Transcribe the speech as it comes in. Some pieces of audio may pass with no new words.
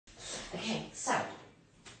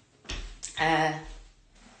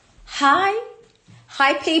Hi.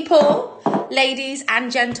 Hi, people, ladies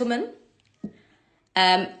and gentlemen.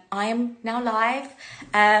 I am now live.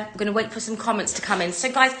 I'm going to wait for some comments to come in.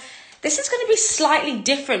 So, guys, this is going to be slightly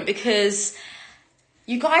different because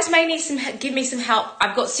you guys may need give me some help.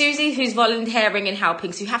 I've got Susie who's volunteering and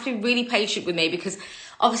helping, so you have to be really patient with me because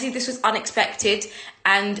obviously this was unexpected,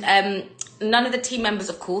 and none of the team members,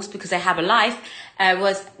 of course, because they have a life,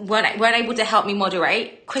 weren't able to help me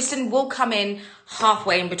moderate. Kristen will come in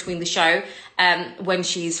halfway in between the show when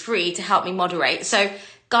she's free to help me moderate. So,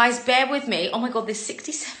 guys, bear with me. Oh my God, there's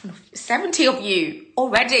 70 of you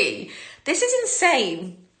already. This is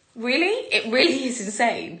insane. Really? It really is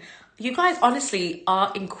insane. You guys honestly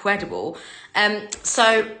are incredible.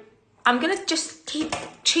 So I'm going to just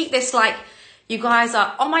treat this like you guys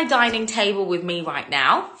are on my dining table with me right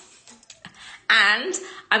now. And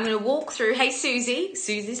I'm going to walk through. Hey, Susie.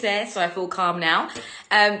 Susie's there, so I feel calm now.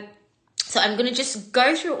 So I'm going to just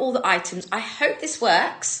go through all the items. I hope this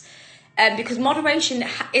works because moderation,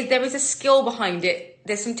 there is a skill behind it.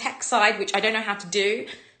 There's some tech side, which I don't know how to do.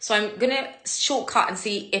 So I'm going to shortcut and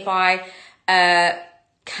see if I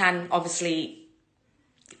can obviously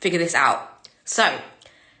figure this out. So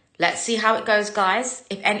let's see how it goes, guys.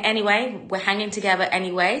 Anyway, we're hanging together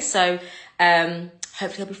anyway. So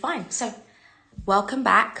hopefully it'll be fine. So welcome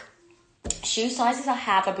back. Shoe sizes I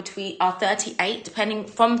have are 38,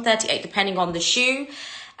 depending on the shoe.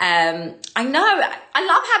 I know, I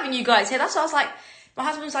love having you guys here. That's what I was like. My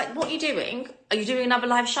husband was like, what are you doing? Are you doing another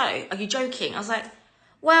live show? Are you joking? I was like,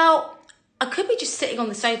 well, I could be just sitting on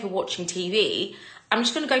the sofa watching TV. I'm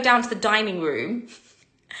just going to go down to the dining room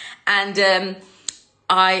and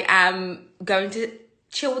I am going to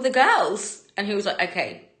chill with the girls. And he was like,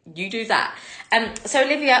 okay, you do that. So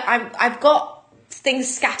Olivia, I've got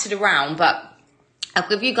things scattered around, but I'll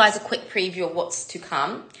give you guys a quick preview of what's to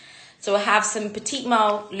come. So I have some Petite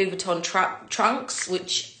Malle Louis Vuitton trunks,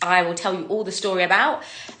 which I will tell you all the story about.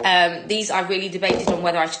 These I really debated on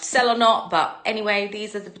whether I should sell or not, but anyway,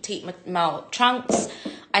 these are the Petite Malle trunks.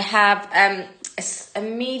 I have a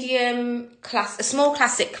small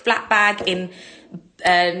classic flat bag in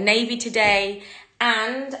navy today,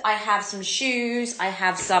 and I have some shoes. I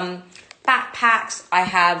have some backpacks. I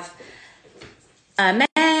have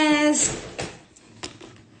Hermes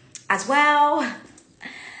as well.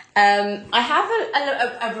 I have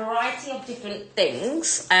a variety of different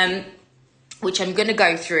things, which I'm going to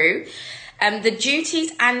go through. The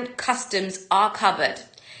duties and customs are covered.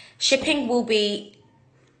 Shipping will be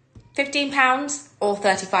 £15 or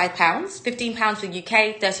 £35. £15 for the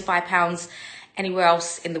UK, £35 anywhere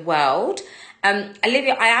else in the world.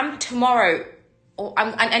 Olivia, I am tomorrow.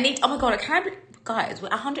 I need. Oh my God! Guys, we're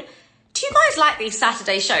 100. Do you guys like these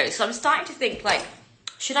Saturday shows? So I'm starting to think, like,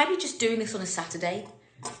 should I be just doing this on a Saturday?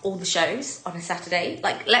 All the shows on a Saturday?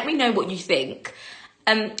 Like, let me know what you think.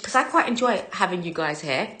 Because I quite enjoy having you guys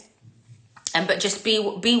here. But just be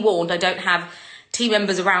warned, I don't have team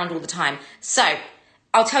members around all the time. So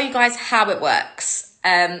I'll tell you guys how it works.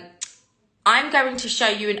 I'm going to show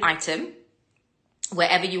you an item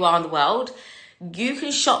wherever you are in the world. You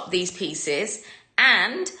can shop these pieces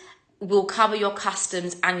and we'll cover your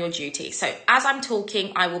customs and your duty. So as I'm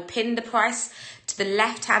talking, I will pin the price to the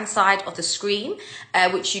left-hand side of the screen,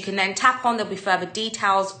 which you can then tap on. There'll be further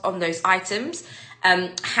details on those items,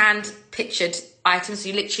 hand-pictured items. So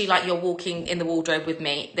you literally, like you're walking in the wardrobe with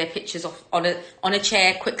me. They're pictures of on a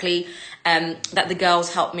chair quickly that the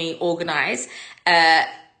girls help me organize.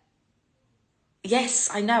 Yes,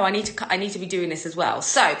 I know. I need to be doing this as well.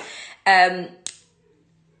 So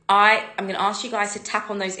I am going to ask you guys to tap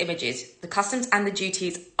on those images. The customs and the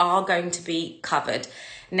duties are going to be covered.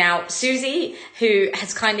 Now, Susie, who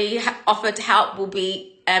has kindly offered to help, will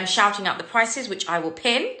be shouting out the prices, which I will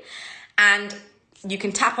pin. And you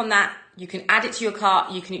can tap on that. You can add it to your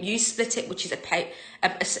cart. You can use Split It, which is a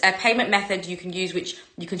payment method you can use, which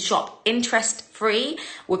you can shop interest-free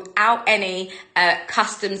without any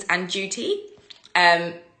customs and duty.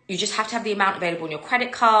 You just have to have the amount available on your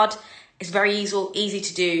credit card. It's very easy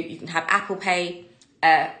to do. You can have Apple Pay,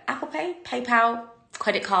 PayPal,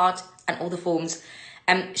 credit card, and all the forms.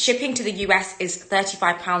 Shipping to the US is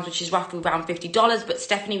 £35, which is roughly around $50. But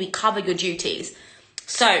Stephanie, we cover your duties.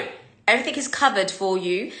 So everything is covered for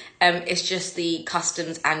you. It's just the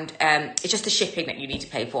customs and it's just the shipping that you need to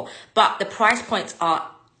pay for. But the price points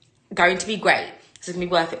are going to be great. It's going to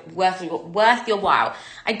be worth your while.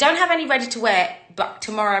 I don't have any ready to wear, but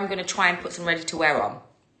tomorrow I'm going to try and put some ready to wear on.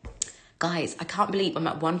 Guys, I can't believe I'm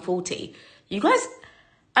at 140. You guys,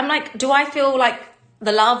 I'm like, do I feel like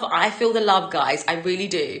the love? I feel the love, guys. I really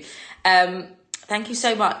do. Thank you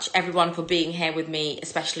so much, everyone, for being here with me,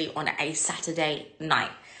 especially on a Saturday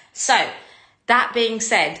night. So that being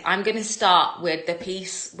said, I'm going to start with the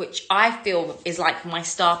piece which I feel is like my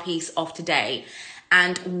star piece of today.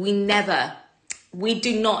 And we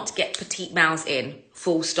do not get petite mouths in,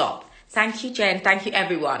 full stop. Thank you, Jen. Thank you,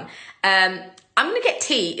 everyone. I'm going to get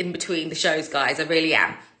tea in between the shows, guys. I really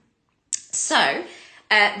am. So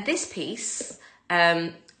this piece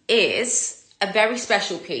is a very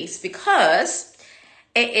special piece because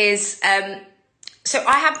it is... so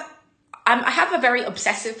I have a very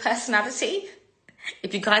obsessive personality,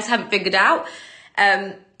 if you guys haven't figured out.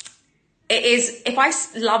 It is, if I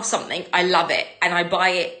love something, I love it, and I'll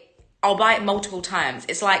buy it multiple times.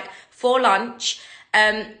 It's like for lunch.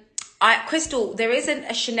 Crystal, there isn't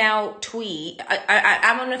a Chanel tweed. I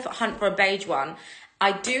am on a hunt for a beige one.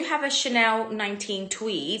 I do have a Chanel 19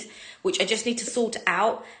 tweed, which I just need to sort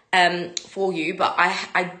out for you, but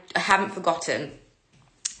I haven't forgotten.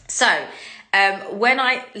 So when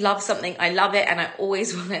I love something, I love it, and I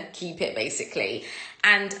always want to keep it, basically.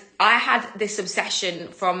 And I had this obsession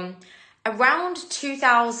from around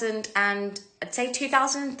 2000 and I'd say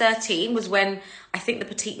 2013 was when I think the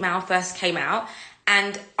petite mouth first came out.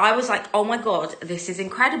 And I was like, oh my God, this is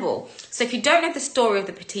incredible. So if you don't know the story of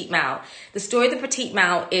the petite mouth, the story of the petite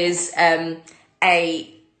mouth is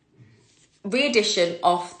a re-edition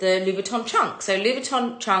of the Louis Vuitton trunk. So Louis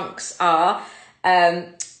Vuitton trunks are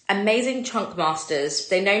amazing trunk masters.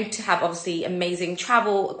 They're known to have obviously amazing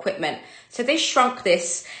travel equipment. So they shrunk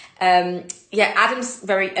this. Adam's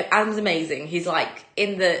amazing. He's like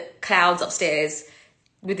in the clouds upstairs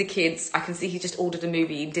with the kids. I can see he just ordered a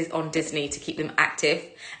movie on Disney to keep them active.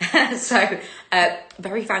 So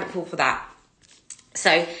very thankful for that.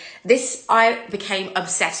 So this I became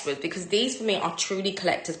obsessed with because these for me are truly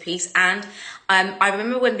collector's piece. And I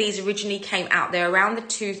remember when these originally came out, they're around the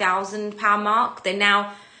 £2,000 mark. They're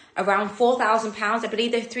now around £4,000. I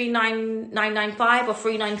believe they're 3,995 or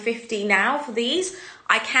 3,950 now for these.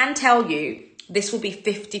 I can tell you this will be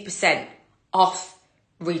 50% off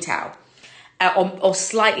retail or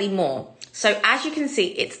slightly more. So as you can see,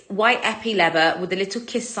 it's white epi leather with a little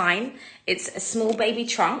kiss sign. It's a small baby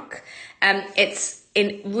trunk. It's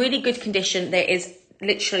in really good condition. There is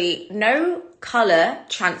literally no color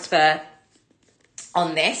transfer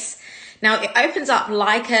on this. Now it opens up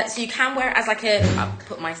like so you can wear it as like I'll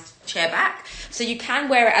put my chair back. So you can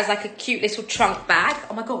wear it as like a cute little trunk bag.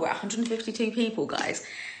 Oh my God, we're 152 people, guys.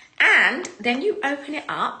 And then you open it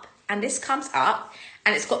up and this comes up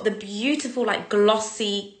and it's got the beautiful like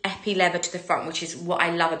glossy epi leather to the front, which is what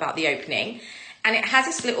I love about the opening. And it has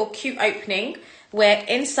this little cute opening where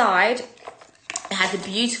inside it has a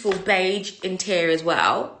beautiful beige interior as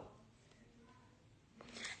well.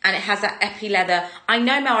 And it has that epi leather. I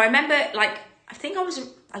know, Mel, I remember like, I think I was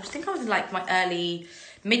in like my early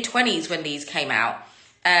mid-20s when these came out.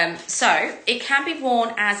 So it can be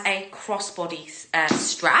worn as a crossbody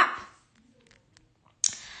strap.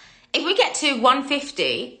 If we get to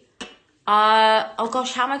 150, oh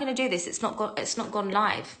gosh, how am I going to do this? It's not gone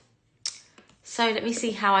live. So let me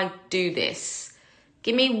see how I do this.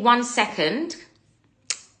 Give me 1 second.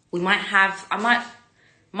 I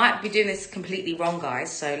might be doing this completely wrong, guys.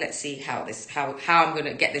 So let's see how I'm going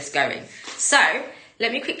to get this going. So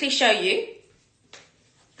let me quickly show you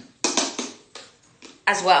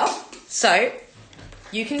as well. So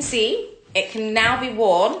you can see it can now be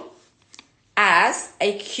worn as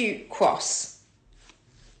a cute cross.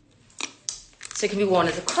 So it can be worn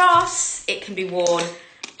as a cross. It can be worn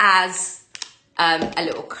as a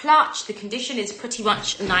little clutch. The condition is pretty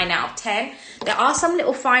much 9 out of 10. There are some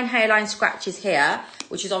little fine hairline scratches here,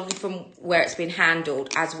 which is obviously from where it's been handled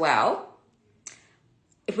as well.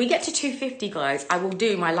 If we get to 250, guys, I will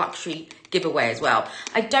do my luxury giveaway as well.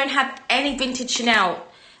 I don't have any vintage Chanel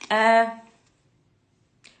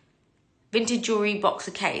vintage jewelry boxer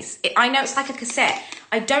case. I know it's like a cassette.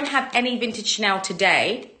 I don't have any vintage Chanel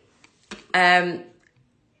today. Let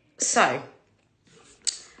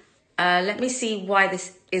me see why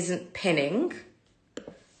this isn't pinning.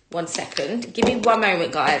 1 second. Give me 1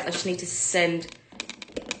 moment, guys. I just need to send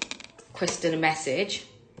Kristen a message.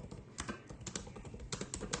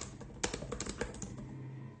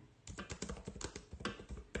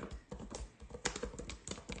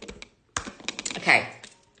 Okay.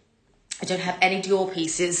 I don't have any Dior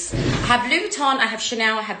pieces. I have Louis Vuitton, I have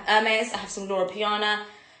Chanel, I have Hermes, I have some Laura Piana,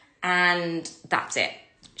 and that's it.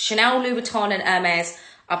 Chanel, Louis Vuitton, and Hermes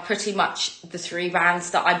are pretty much the 3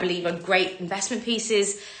 brands that I believe are great investment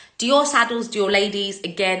pieces. Dior saddles, Dior ladies,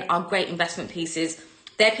 again, are great investment pieces.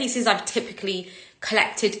 They're pieces I've typically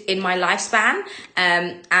collected in my lifespan.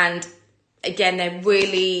 And again, they're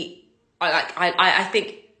really, I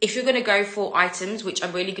think if you're going to go for items which are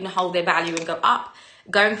really going to hold their value and go up,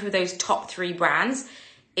 going through those top 3 brands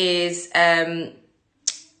is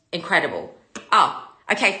incredible. Oh,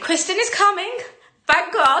 okay, Kristen is coming.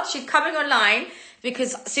 Thank God she's coming online,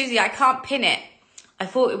 because Susie, I can't pin it. I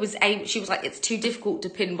thought it was she was like, it's too difficult to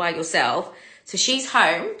pin by yourself. So she's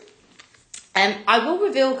home. I will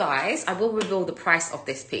reveal, guys, the price of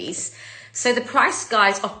this piece. So the price,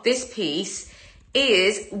 guys, of this piece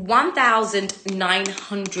is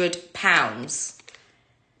 £1,900.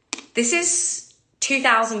 This is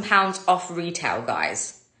 £2,000 off retail,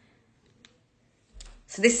 guys.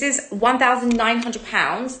 So this is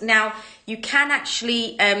 £1,900. Now, you can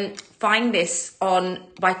actually find this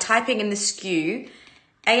by typing in the SKU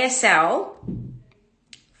ASL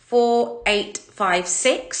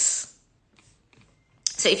 4856.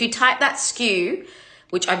 So if you type that SKU,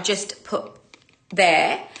 which I've just put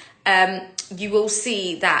there, you will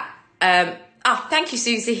see that, thank you,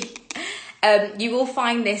 Susie. You will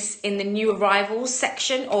find this in the new arrivals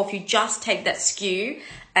section, or if you just take that SKU,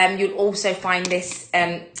 you'll also find this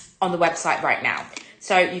on the website right now.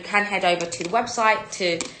 So you can head over to the website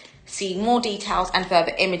to see more details and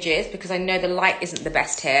further images, because I know the light isn't the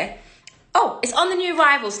best here. Oh, it's on the new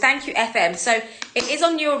arrivals. Thank you, FM. So it is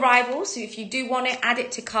on new arrivals. So if you do want it, add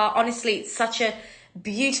it to cart. Honestly, it's such a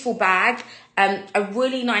beautiful bag. A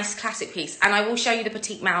really nice classic piece. And I will show you the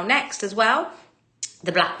Petite Mal next as well,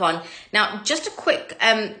 the black one. Now, just a quick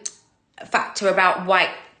factor about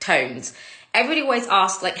white tones. Everybody always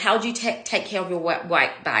asks, like, how do you take care of your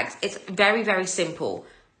white bags? It's very, very simple.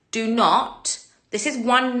 Do not. This is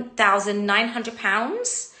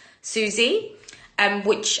 £1,900, Susie,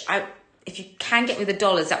 which if you can get with the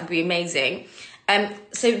dollars, that would be amazing.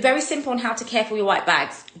 So very simple on how to care for your white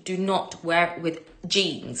bags. Do not wear it with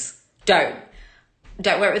jeans. Don't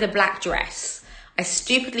wear it with a black dress. I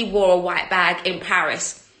stupidly wore a white bag in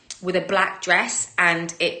Paris with a black dress,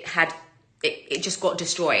 and it just got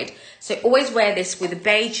destroyed. So always wear this with a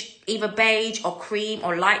beige, either beige or cream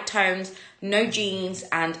or light tones, no jeans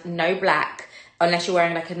and no black, unless you're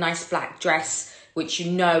wearing like a nice black dress, which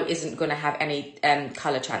you know isn't going to have any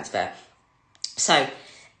color transfer. So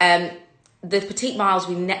the petite males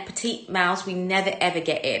we never ever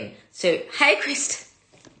get in. So hey, Kristen,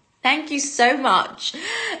 thank you so much.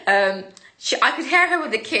 I could hear her with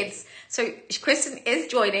the kids. So Kristen is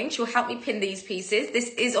joining. She'll help me pin these pieces. This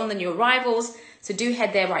is on the new arrivals. So do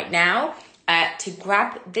head there right now to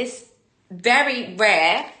grab this very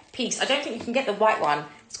rare piece. I don't think you can get the white one.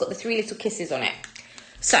 It's got the 3 little kisses on it.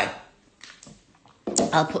 So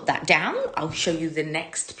I'll put that down. I'll show you the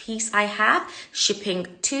next piece I have. Shipping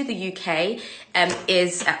to the UK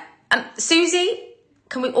is... Susie,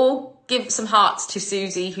 can we all give some hearts to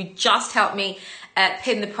Susie, who just helped me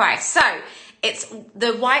pin the price. So it's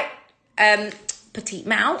the white... Petite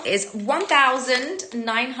Mal is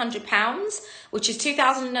 £1,900, which is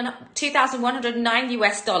 $2,109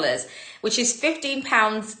 US, which is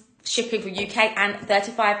 £15 shipping for UK and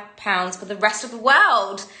 £35 for the rest of the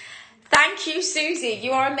world. Thank you, Susie.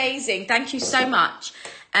 You are amazing. Thank you so much.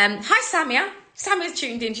 Hi, Samia. Samia's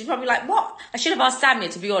tuned in. She's probably like, what? I should have asked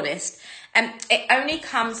Samia, to be honest. It only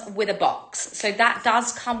comes with a box. So that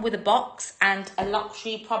does come with a box and a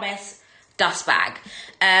Luxury Promise dust bag.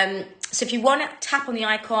 So if you want to tap on the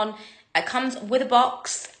icon, it comes with a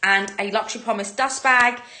box and a Luxury Promise dust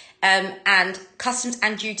bag, and customs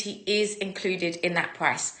and duty is included in that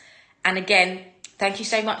price. And again, thank you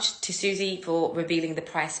so much to Susie for revealing the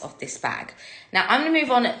price of this bag. Now I'm going to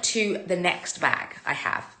move on to the next bag I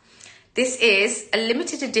have. This is a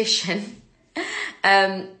limited edition.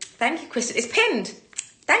 Thank you, Kristen. It's pinned.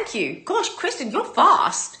 Thank you. Gosh, Kristen, you're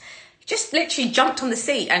fast. You just literally jumped on the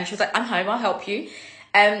seat and she was like, I'm home, I'll help you.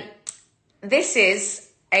 This is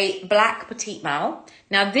a black Petite Mal.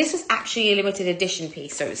 Now, this was actually a limited edition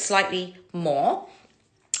piece, so it's slightly more.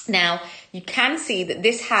 Now, you can see that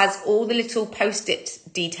this has all the little post-it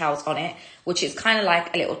details on it, which is kind of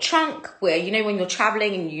like a little trunk where, you know, when you're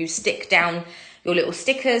traveling and you stick down your little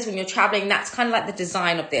stickers when you're traveling, that's kind of like the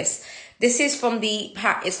design of this. This is from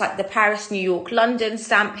it's like the Paris, New York, London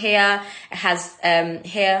stamp here. It has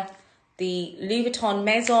here the Louis Vuitton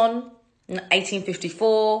Maison,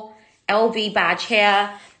 1854, LV badge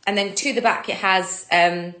here. And then to the back, it has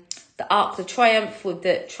the Arc de Triomphe with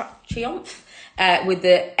the with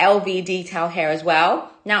the LV detail here as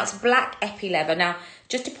well. Now it's black epi leather. Now,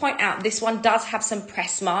 just to point out, this one does have some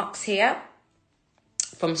press marks here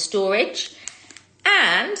from storage.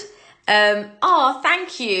 And,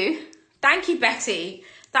 thank you, Betty.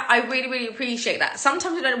 That I really, really appreciate that.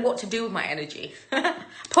 Sometimes I don't know what to do with my energy.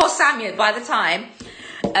 Poor Samia, by the time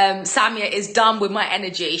Samia is done with my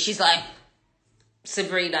energy, she's like,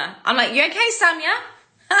 Sabrina. I'm like, you okay, Samia?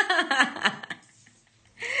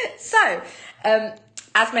 So,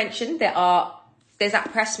 as mentioned, there's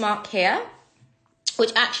that press mark here,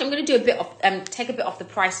 which actually I'm going to do a bit of, take a bit off the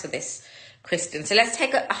price for this, Kristen. So let's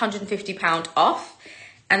take £150 off.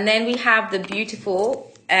 And then we have the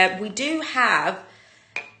beautiful, we do have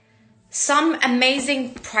some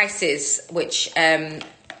amazing prices, which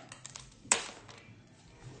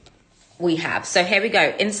we have. So here we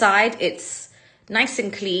go. Inside, it's nice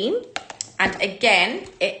and clean. And again,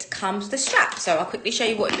 it comes with the strap. So I'll quickly show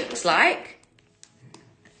you what it looks like.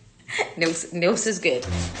 Nils is good.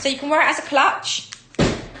 So you can wear it as a clutch.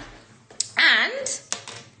 And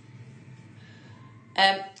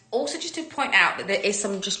also just to point out that there is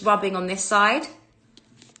some just rubbing on this side.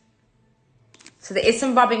 So there is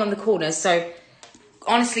some rubbing on the corners. So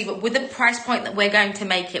honestly, but with the price point that we're going to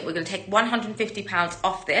make it, we're going to take £150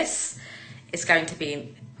 off this. It's going to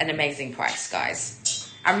be an amazing price, guys.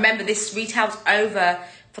 I remember this retails over,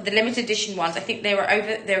 for the limited edition ones, I think they're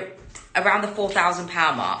around the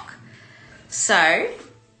 £4,000 mark. So,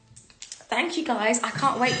 thank you guys. I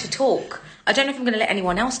can't wait to talk. I don't know if I'm going to let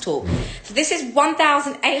anyone else talk. So this is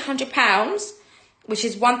 £1,800, which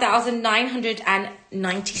is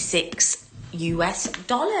 1,996 US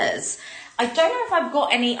dollars. I don't know if I've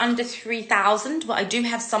got any under 3,000, but I do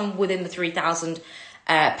have some within the 3,000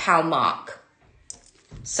 pound mark.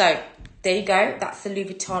 So there you go. That's the Louis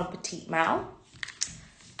Vuitton Petite Mal.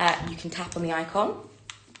 You can tap on the icon.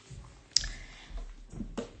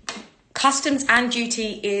 Customs and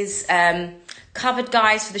duty is covered,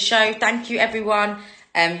 guys, for the show. Thank you, everyone.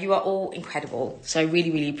 You are all incredible. So I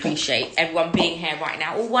really, really appreciate everyone being here right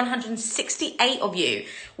now. All 168 of you.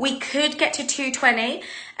 We could get to 220.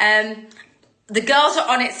 The girls are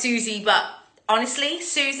on it, Susie. But honestly,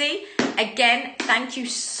 Susie, again, thank you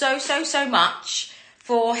so much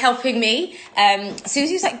for helping me.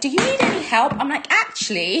 Susie's like, do you need any help? I'm like,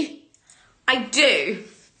 actually, I do.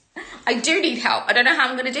 I do need help. I don't know how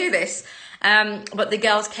I'm going to do this. But the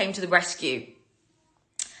girls came to the rescue.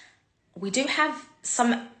 We do have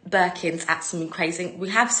some Birkins at some crazy... We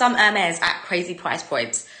have some Hermes at crazy price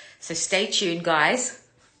points. So stay tuned, guys.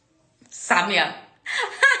 Samia.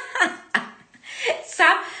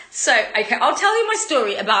 So, okay, I'll tell you my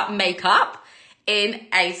story about makeup in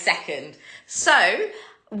a second. So,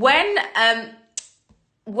 when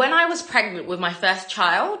I was pregnant with my first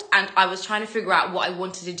child and I was trying to figure out what I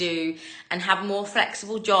wanted to do and have a more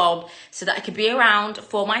flexible job so that I could be around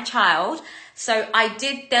for my child. So I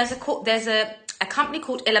did, there's a company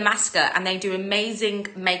called Illamasqua and they do amazing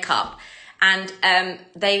makeup. And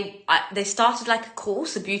they started like a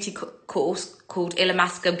course, a beauty course called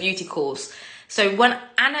Illamasqua Beauty Course. So when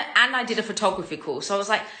I did a photography course, so I was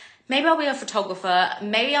like, maybe I'll be a photographer,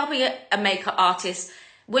 maybe I'll be a makeup artist.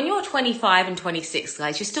 When you're 25 and 26,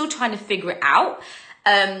 guys, you're still trying to figure it out,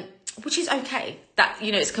 which is okay. That,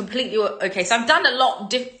 you know, it's completely okay. So I've done a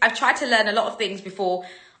lot. I've tried to learn a lot of things before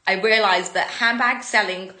I realized that handbag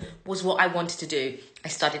selling was what I wanted to do. I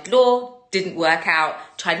studied law, didn't work out.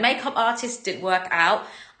 Tried makeup artist, didn't work out.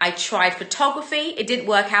 I tried photography, it didn't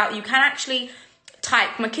work out. You can actually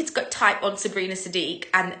type, my kids got type on Sabrina Sadiq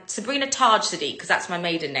and Sabrina Taj Sadiq, because that's my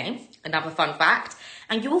maiden name. Another fun fact.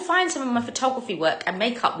 And you will find some of my photography work and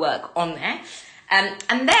makeup work on there. And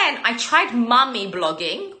then I tried mummy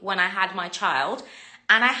blogging when I had my child.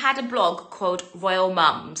 And I had a blog called Royal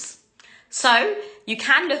Mums. So you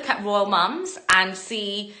can look at Royal Mums and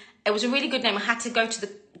see, it was a really good name. I had to go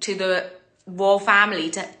to the royal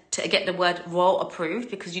family to get the word royal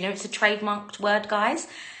approved, because you know it's a trademarked word, guys.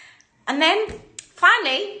 And then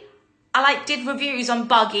finally, I did reviews on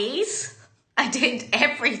buggies. I did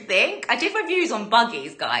everything. I did reviews on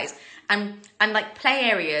buggies, guys, and like play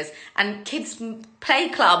areas and kids play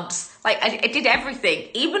clubs. Like I did everything,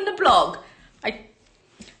 even the blog.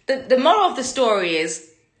 The moral of the story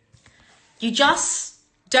is, you just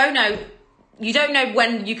don't know. You don't know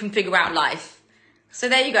when you can figure out life. So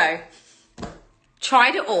there you go.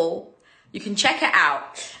 Tried it all. You can check it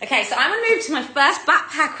out. Okay, so I'm gonna move to my first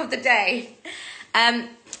backpack of the day.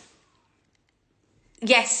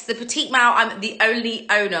 Yes, the Petite Mal, I'm the only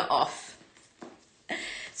owner of.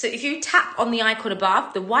 So if you tap on the icon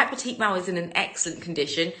above, the white Petite Mal is in an excellent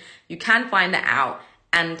condition. You can find that out.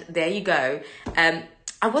 And there you go.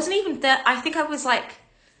 I wasn't even there. I think I was like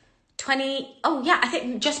 20. Oh yeah, I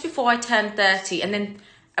think just before I turned 30. And then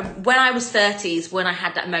when I was 30 is when I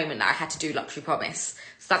had that moment that I had to do Luxury Promise.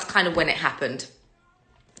 So that's kind of when it happened.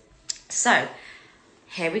 So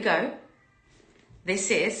here we go. This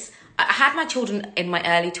is... I had my children in my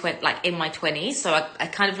early 20s, so I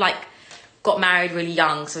kind of got married really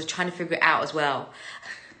young, so I was trying to figure it out as well.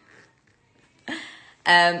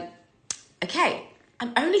 Okay,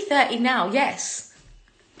 I'm only 30 now, yes.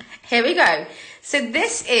 Here we go. So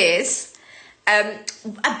this is a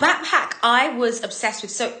backpack I was obsessed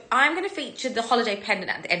with. So I'm going to feature the holiday pendant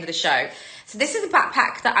at the end of the show. So this is a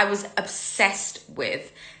backpack that I was obsessed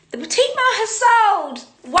with. The Petite Mail has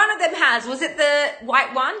sold. One of them has. Was it the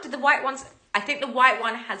white one? Did the white ones? I think the white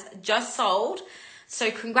one has just sold. So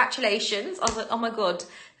congratulations. I was like, oh my God.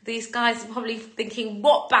 These guys are probably thinking,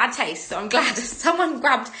 what bad taste. So I'm glad someone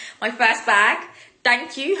grabbed my first bag.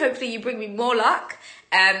 Thank you. Hopefully you bring me more luck.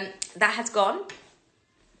 That has gone.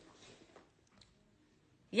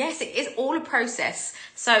 Yes, it is all a process.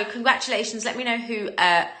 So congratulations. Let me know who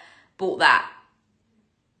bought that.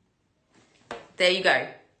 There you go.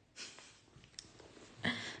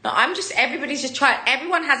 No, everybody's just trying.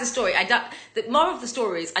 Everyone has a story. The moral of the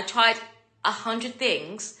story is I tried 100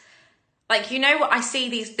 things. Like, you know what? I see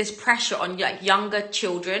this pressure on like younger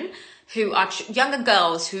children who are younger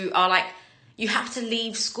girls who are like, you have to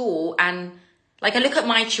leave school. And like, I look at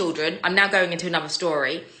my children. I'm now going into another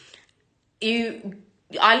story.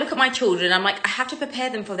 I look at my children. I'm like, I have to prepare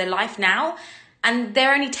them for their life now. And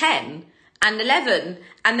they're only 10 and 11.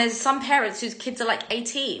 And there's some parents whose kids are like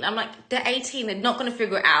 18. I'm like, they're 18. They're not going to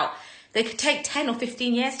figure it out. They could take 10 or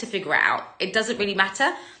 15 years to figure it out. It doesn't really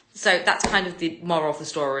matter. So that's kind of the moral of the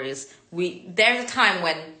story is there's a time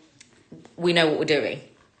when we know what we're doing.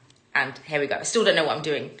 And here we go. I still don't know what I'm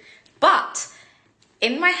doing. But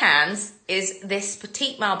in my hands is this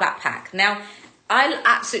Petite Mail backpack. Now, I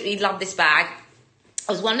absolutely love this bag. It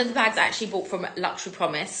was one of the bags I actually bought from Luxury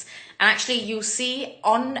Promise. And actually, you'll see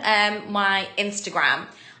on my Instagram,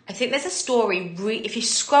 I think there's a story. If you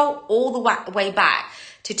scroll all the way back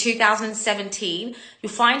to 2017,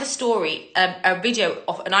 you'll find a story, a video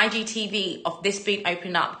of an IGTV of this being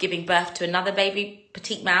opened up, giving birth to another baby,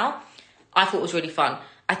 Petite Mail. I thought it was really fun.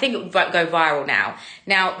 I think it would go viral now.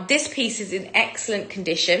 Now, this piece is in excellent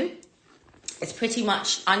condition. It's pretty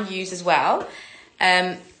much unused as well.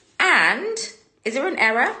 And is there an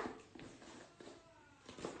error?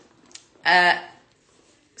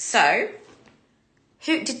 So,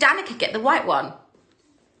 did Danica get the white one?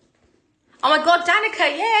 Oh my God,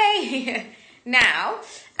 Danica, yay! Now,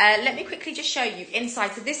 let me quickly just show you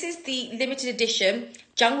inside. So this is the limited edition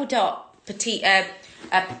Jungle Dot Petite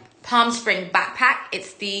Palm Spring backpack.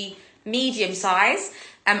 It's the medium size.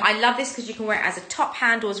 I love this because you can wear it as a top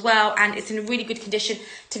handle as well, and it's in really good condition.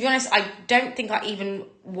 To be honest, I don't think I even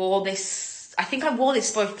wore this. I think I wore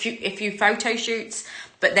this for a few photo shoots,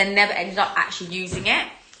 but then never ended up actually using it.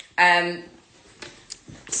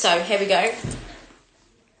 So here we go.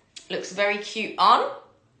 Looks very cute on.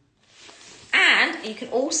 And you can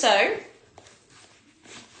also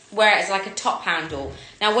wear it as like a top handle.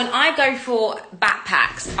 Now, when I go for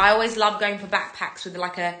backpacks, I always love going for backpacks with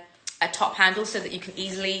like a top handle so that you can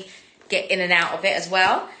easily get in and out of it as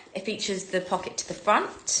well. It features the pocket to the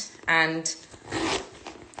front, and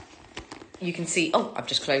you can see, oh, I've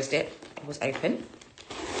just closed it. It was open.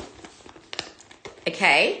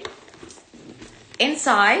 Okay.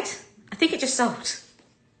 Inside, I think it just sold.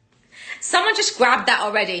 Someone just grabbed that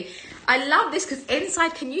already. I love this because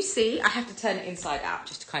inside, can you see? I have to turn it inside out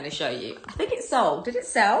just to kind of show you. I think it sold. Did it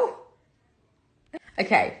sell?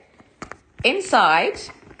 Okay. Inside,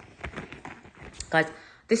 guys,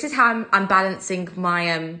 this is how I'm balancing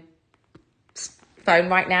my phone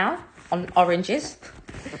right now on oranges.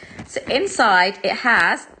 So inside it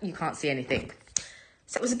has, you can't see anything.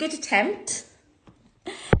 So it was a good attempt.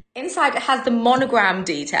 Inside it has the monogram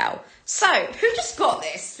detail. So who just got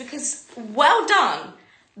this? Because well done.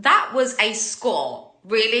 That was a score,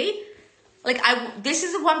 really. Like this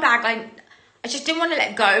is the one bag I just didn't want to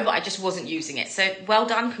let go, but I just wasn't using it. So well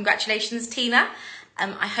done, congratulations, Tina.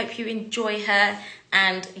 I hope you enjoy her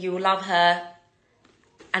and you will love her.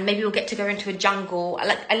 And maybe we'll get to go into a jungle.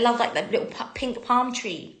 I love like that little pink palm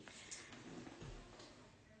tree.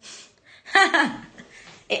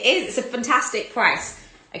 It's a fantastic price.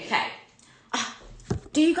 Okay.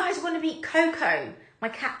 Do you guys want to meet Coco? My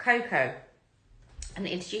cat Coco. I'm going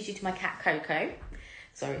to introduce you to my cat Coco.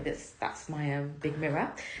 Sorry, that's my big mirror.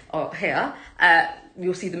 Oh, here.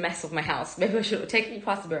 You'll see the mess of my house. Maybe I should have taken you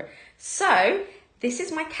past the mirror. So, this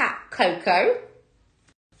is my cat Coco.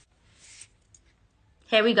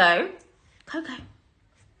 Here we go. Coco.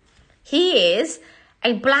 He is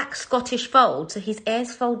a black Scottish fold, so his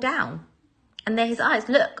ears fold down. And there his eyes.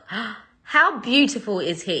 Look, how beautiful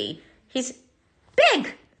is he? He's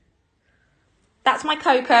big. That's my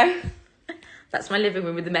Coco. That's my living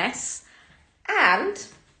room with the mess. And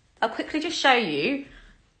I'll quickly just show you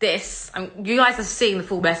this. You guys are seeing the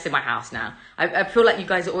full mess in my house now. I feel like you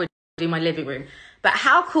guys are already in my living room. But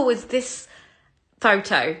how cool is this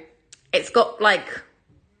photo? It's got like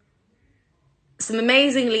some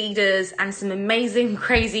amazing leaders and some amazing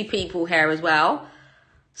crazy people here as well.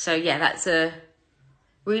 So yeah, that's a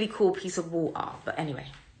really cool piece of wall art. But anyway.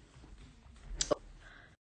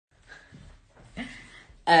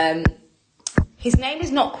 His name is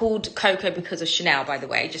not called Coco because of Chanel, by the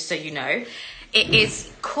way, just so you know.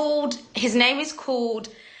 His name is called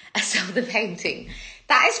Sell the Painting.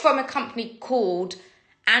 That is from a company called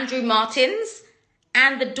Andrew Martin's,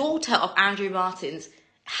 and the daughter of Andrew Martin's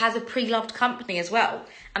has a pre-loved company as well.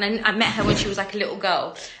 And I met her when she was like a little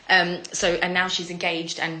girl. And now she's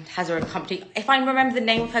engaged and has her own company. If I remember the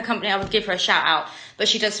name of her company, I would give her a shout out. But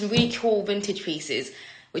she does some really cool vintage pieces,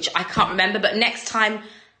 which I can't remember. But next time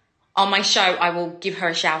on my show, I will give her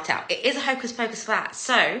a shout out. It is a Hocus Pocus cat.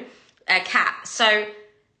 So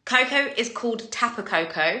Coco is called Tapper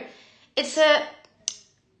Coco. It's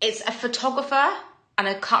a photographer, and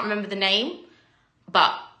I can't remember the name,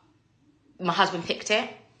 but my husband picked it.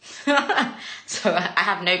 So I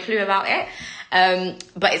have no clue about it.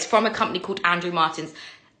 But it's from a company called Andrew Martin's.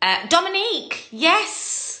 Dominique,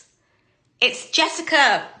 yes. It's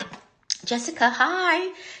Jessica. Jessica,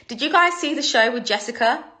 hi. Did you guys see the show with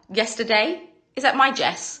Jessica yesterday? Is that my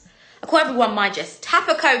Jess? I call everyone my Jess.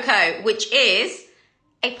 Tapper Coco, which is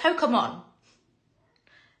a Pokemon.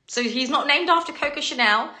 So he's not named after Coco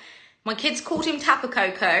Chanel. My kids called him Tapper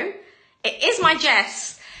Coco. It is my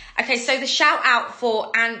Jess. Okay, so the shout out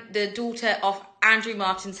for the daughter of Andrew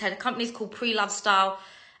Martin's. Her company's called Pre-Love Style,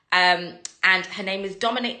 and her name is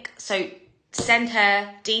Dominic. So send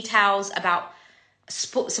her details about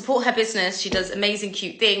support her business. She does amazing,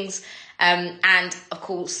 cute things, and of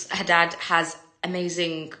course, her dad has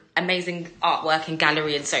amazing artwork and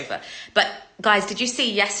gallery and so forth. But guys, did you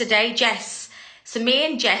see yesterday, Jess? So me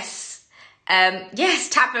and Jess, yes,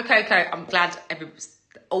 Tapper Coco. I'm glad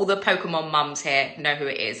all the Pokemon mums here know who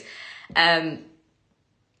it is.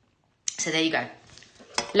 So there you go.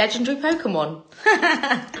 Legendary Pokemon.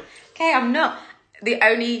 Okay, I'm not the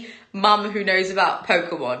only mum who knows about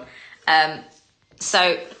Pokemon.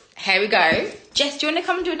 So here we go. Jess, do you want to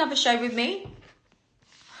come and do another show with me?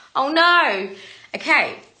 Oh no.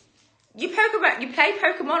 Okay. You play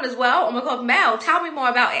Pokemon as well? Oh my God, Mel, tell me more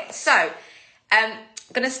about it. So, I'm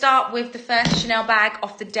going to start with the first Chanel bag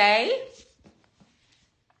of the day.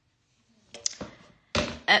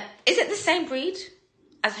 Is it the same breed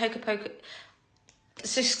as Hocus Pocus?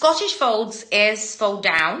 So Scottish Folds is fold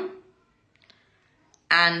down,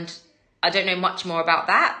 and I don't know much more about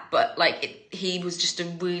that, but he was just a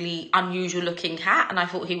really unusual looking cat, and I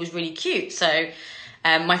thought he was really cute. So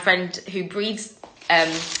my friend who breeds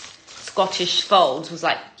Scottish Folds was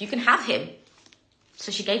like, you can have him.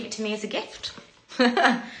 So she gave it to me as a gift.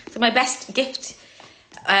 So my best gift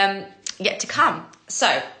yet to come.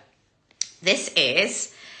 So this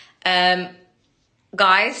is,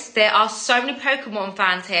 guys, there are so many Pokemon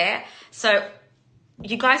fans here. So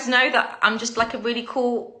you guys know that I'm just like a really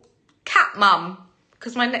cool cat mum,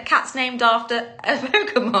 because my cat's named after a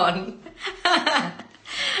Pokemon.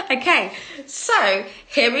 Okay, so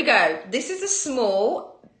here we go. This is a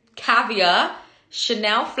small caviar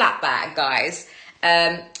Chanel flat bag, guys,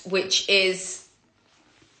 which is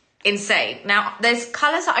insane. Now, there's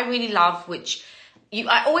colours that I really love, which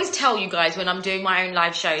I always tell you guys when I'm doing my own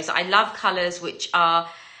live shows, I love colours which are,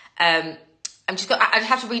 I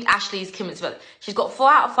have to read Ashley's comments, but she's got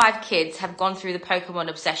 4 out of 5 kids have gone through the Pokemon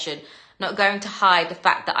obsession. Not going to hide the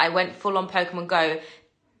fact that I went full on Pokemon Go,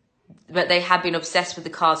 but they have been obsessed with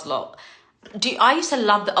the cards a lot. I used to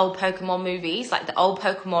love the old Pokemon movies, like the old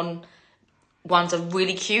Pokemon ones are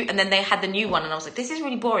really cute, and then they had the new one, and I was like, this is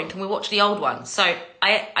really boring. Can we watch the old one? So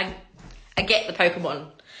I get the Pokemon.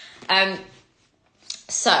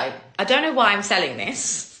 So I don't know why I'm selling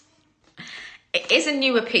this. It is a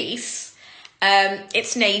newer piece.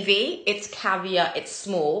 It's navy, it's caviar, it's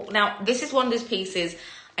small. Now, this is one of those pieces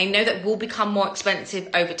I know that will become more expensive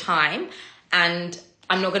over time, and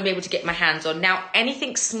I'm not going to be able to get my hands on. Now,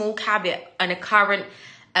 anything small caviar in a current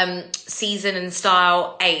season and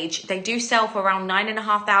style age, they do sell for around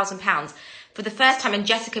 £9,500. For the first time, and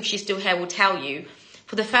Jessica, if she's still here, will tell you,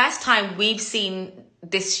 for the first time we've seen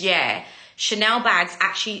this year, Chanel bags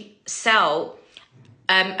actually sell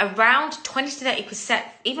around 20 to 30%,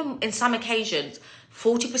 even in some occasions,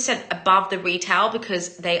 40% above the retail,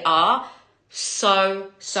 because they are so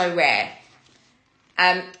rare.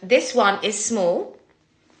 This one is small.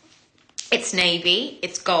 It's navy,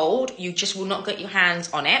 it's gold. You just will not get your hands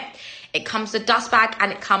on it. It comes with a dust bag and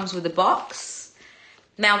it comes with a box.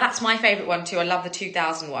 Now, that's my favorite one too. I love the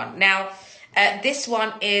 2001. Now, this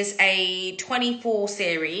one is a 24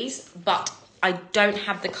 series, but I don't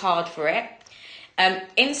have the card for it.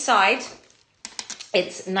 Inside,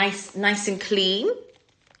 It's nice and clean.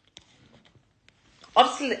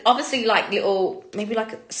 Obviously, like little, maybe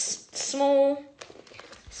like small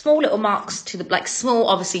little marks to the, like small,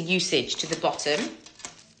 obviously usage to the bottom.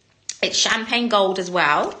 It's champagne gold as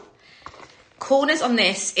well. Corners on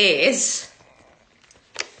this is,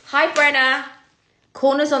 hi Brenna.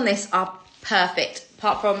 Corners on this are perfect.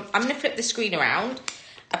 Apart from, I'm going to flip the screen around.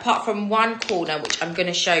 Apart from one corner, which I'm going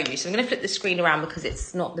to show you. So I'm going to flip the screen around because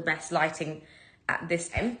it's not the best lighting at this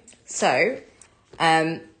end. So,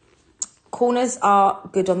 corners are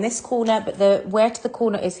good on this corner, but the wear to the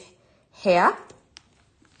corner is here.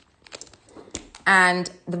 And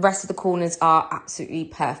the rest of the corners are absolutely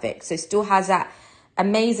perfect. So it still has that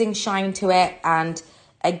amazing shine to it. And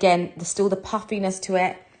again, there's still the puffiness to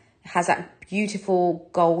it. It has that beautiful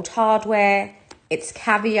gold hardware. It's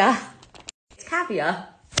caviar. It's caviar.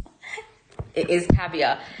 It is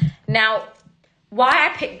caviar. Now, why I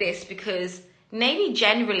picked this, because navy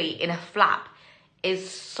generally in a flap is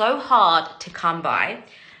so hard to come by.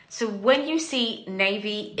 So when you see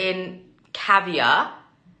navy in caviar,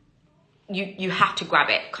 you have to grab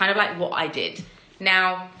it, kind of like what I did.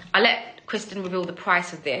 Now, I let Kristen reveal the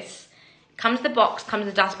price of this. Comes the box, comes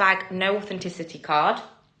the dust bag, no authenticity card.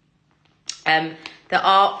 There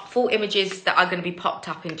are full images that are going to be popped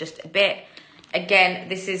up in just a bit. Again,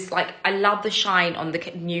 this is like, I love the shine on the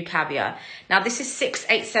new caviar. Now, this is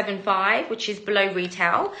 6875, which is below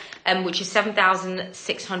retail, which is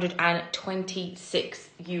 $7,626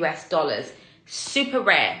 US. Super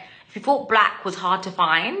rare. If you thought black was hard to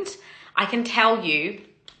find, I can tell you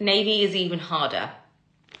navy is even harder.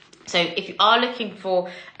 So if you are looking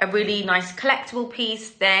for a really nice collectible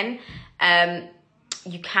piece, then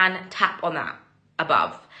you can tap on that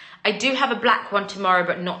above. I do have a black one tomorrow,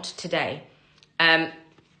 but not today. And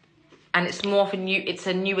it's more for it's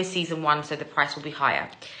a newer season one, so the price will be higher.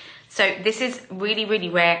 So this is really, really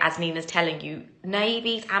rare, as Nina's telling you.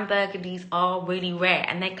 Navies and burgundies are really rare,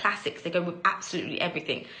 and they're classics. They go with absolutely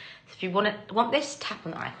everything. So if you want this, tap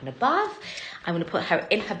on the icon above. I'm going to put her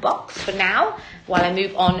in her box for now, while I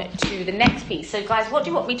move on to the next piece. So guys, what do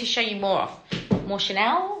you want me to show you more of? More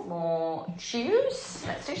Chanel? More shoes?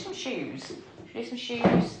 Let's do some shoes. Should we do some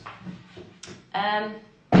shoes?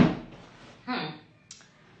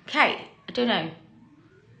 Okay, I don't know.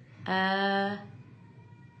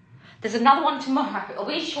 There's another one tomorrow. It'll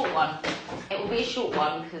be a short one. It will be a short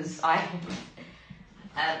one because I...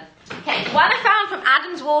 okay, one I found from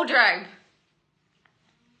Adam's wardrobe.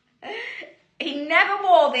 He never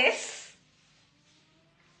wore this.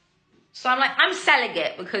 So I'm like, I'm selling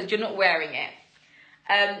it because you're not wearing it.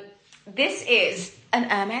 This is an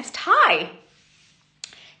Hermes tie.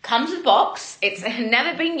 Comes with box. It's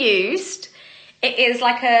never been used. It is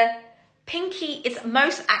like a pinky,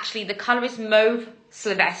 actually the colour is mauve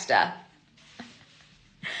Sylvester.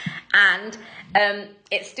 And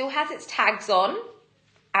it still has its tags on,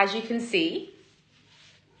 as you can see.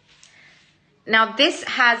 Now this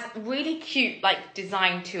has really cute like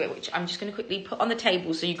design to it, which I'm just going to quickly put on the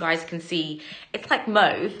table so you guys can see. It's like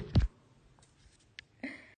mauve.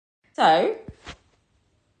 So,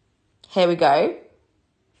 here we go.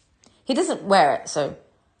 He doesn't wear it, so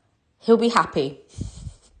he'll be happy.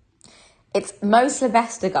 It's Mo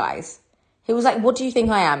Sylvester, guys. He was like, what do you think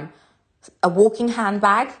I am? A walking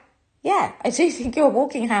handbag? Yeah, I do think you're a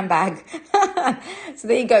walking handbag. So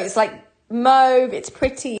there you go. It's like mauve. It's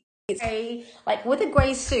pretty. It's like with a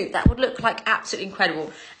grey suit, that would look like absolutely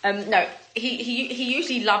incredible. No, he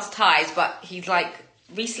usually loves ties, but he's like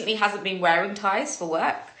recently hasn't been wearing ties for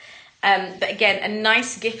work. But again, a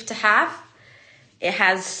nice gift to have. It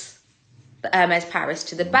has the Hermes Paris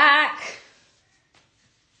to the back.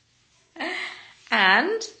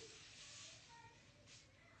 And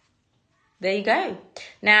there you go.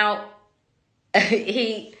 Now,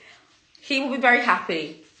 he will be very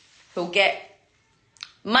happy. He'll get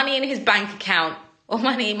money in his bank account or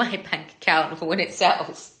money in my bank account for when it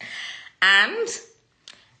sells. And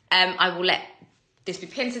I will let this be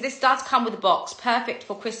pinned. So this does come with a box. Perfect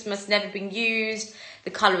for Christmas, never been used.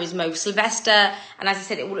 The colour is mauve Sylvester. And as I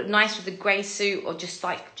said, it will look nice with a grey suit or just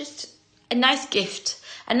a nice gift.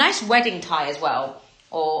 A nice wedding tie as well.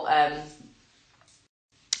 Or,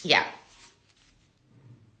 yeah.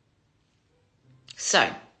 So,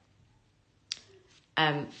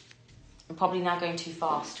 I'm probably now going too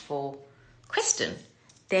fast for Kristen.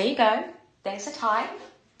 There you go. There's a tie.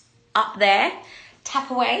 Up there.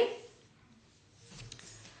 Tap away.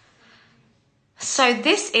 So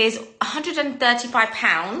this is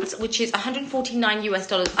 £135, which is $149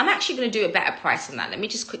 US. I'm actually going to do a better price than that. Let me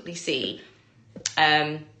just quickly see.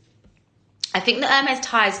 I think the Hermes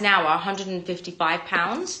ties now are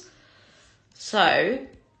 £155. So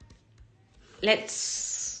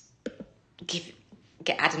let's give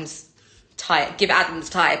Adam's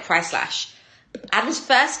tie a price slash. Adam's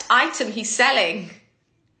first item he's selling.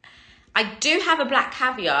 I do have a black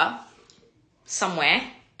caviar somewhere.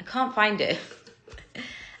 I can't find it.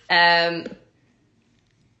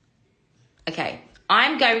 Okay,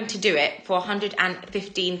 I'm going to do it for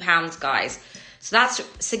 £115, guys. So that's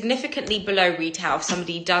significantly below retail if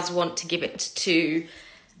somebody does want to give it to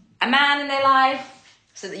a man in their life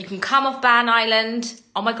so that you can come off Ban Island.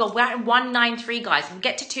 Oh my God, we're at 193, guys. If we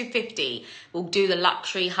get to 250, we'll do the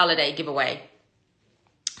luxury holiday giveaway.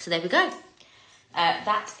 So there we go.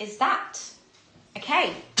 That is that.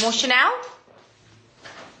 Okay, more Chanel.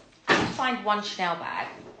 I can find one Chanel bag,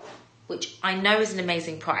 which I know is an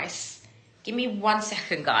amazing price. Give me 1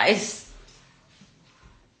 second, guys.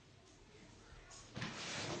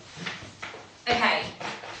 Okay.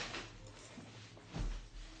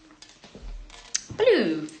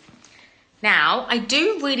 Blue. Now, I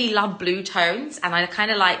do really love blue tones, and I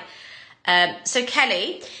kind of like... so,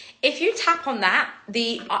 Kelly, if you tap on that,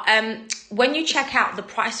 when you check out, the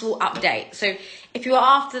price will update. So, if you're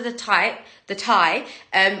after the tie,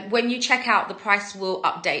 when you check out, the price will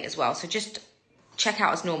update as well. So, just check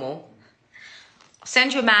out as normal. I'll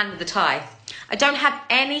send you a man with the tie. I don't have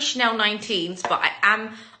any Chanel 19s, but I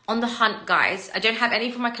am on the hunt, guys. I don't have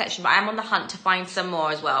any from my collection, but I am on the hunt to find some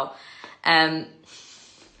more as well.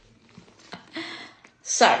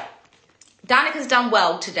 So, Danica's done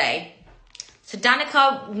well today. So,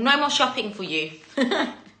 Danica, no more shopping for you.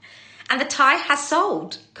 And the tie has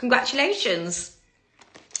sold. Congratulations.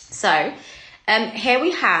 So, here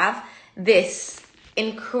we have this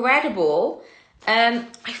incredible... I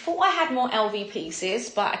thought I had more LV pieces,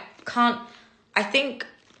 but I think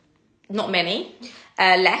not many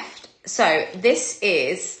left. So this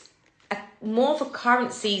is more of a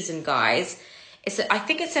current season, guys. I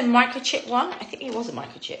think it's a microchip one. I think it was a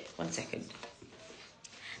microchip. 1 second.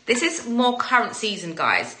 This is more current season,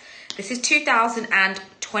 guys. This is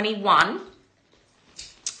 2021.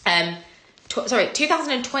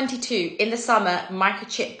 2022 in the summer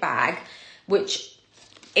microchip bag, which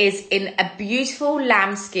is in a beautiful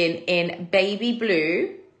lambskin in baby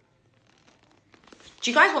blue. Do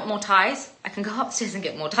you guys want more ties? I can go upstairs and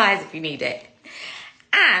get more ties if you need it.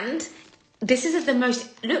 And this is the most,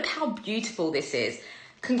 look how beautiful this is.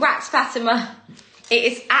 Congrats, Fatima. It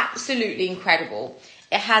is absolutely incredible.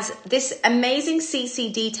 It has this amazing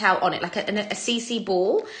CC detail on it, like a CC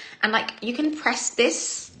ball. And like you can press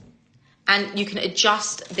this and you can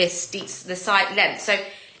adjust the side length. So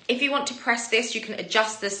if you want to press this, you can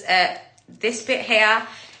adjust this bit here.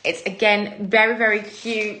 It's, again, very, very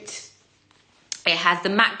cute. It has the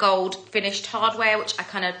matte gold finished hardware, which I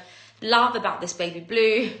kind of love about this baby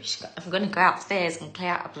blue. I'm going to go upstairs and clear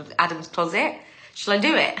out Adam's closet. Shall I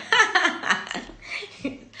do it?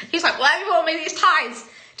 He's like, why do you want me these ties?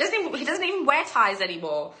 He doesn't even wear ties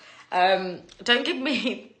anymore. Don't give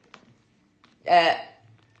me...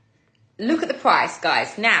 look at the price,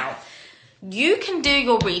 guys. Now... you can do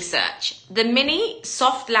your research. The mini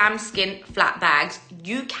soft lambskin flat bags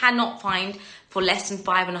you cannot find for less than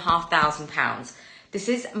 £5,500. This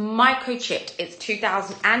is microchipped. It's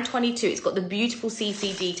 2022. It's got the beautiful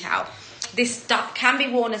CC detail. This stuff can be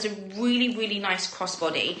worn as a really, really nice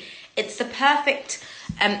crossbody. It's the perfect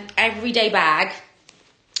everyday bag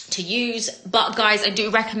to use. But guys, I do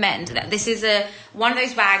recommend that this is one of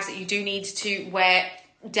those bags that you do need to wear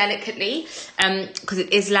delicately because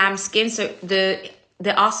it is lambskin, so there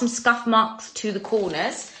are some scuff marks to the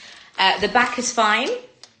corners. The back is fine,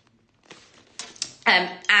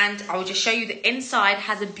 and I will just show you the inside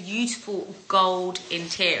has a beautiful gold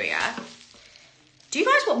interior. Do you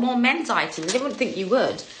guys want more men's items? I didn't think you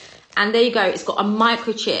would. And there you go, it's got a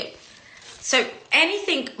microchip. So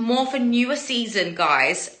anything more for newer season,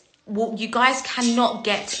 guys, well, you guys cannot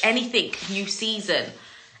get anything new season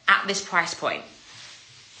at this price point.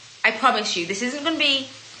 I promise you, this isn't going to be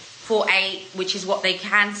 4.8, which is what they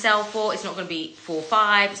can sell for. It's not going to be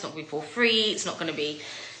 4.5. It's not going to be 4.3. It's not going to be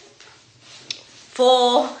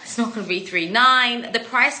 4. It's not going to be 3.9. The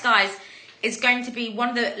price, guys, is going to be one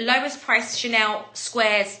of the lowest priced Chanel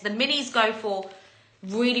squares. The minis go for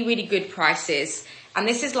really, really good prices. And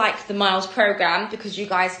this is like the Miles program because you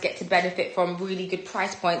guys get to benefit from really good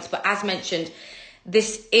price points. But as mentioned,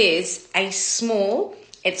 this is a small.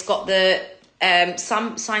 It's got the...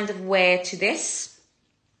 some signs of wear to this,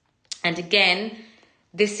 and again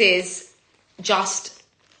this is just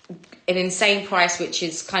an insane price, which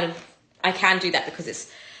is kind of, I can do that because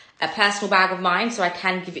it's a personal bag of mine, so I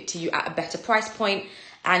can give it to you at a better price point.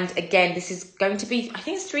 And again, this is going to be, I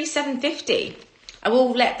think it's $3,750. I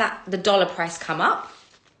will let the dollar price come up.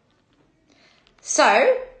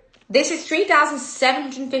 So this is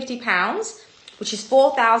 £3,750, which is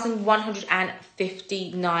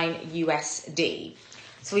 4,159 USD.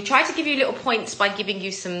 So we try to give you little points by giving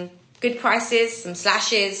you some good prices, some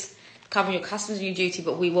slashes, covering your customs and your duty,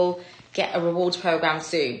 but we will get a rewards program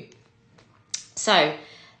soon. So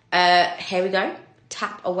here we go.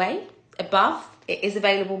 Tap away above. It is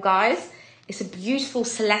available, guys. It's a beautiful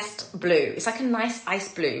celeste blue. It's like a nice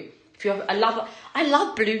ice blue. If you have, I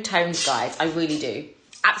love blue tones, guys. I really do.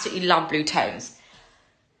 Absolutely love blue tones.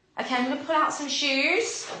 Okay, I'm going to pull out some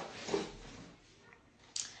shoes.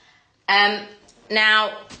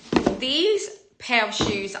 Now, these pair of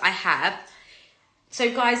shoes I have.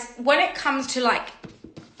 So, guys, when it comes to like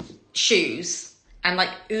shoes and like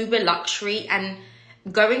uber luxury and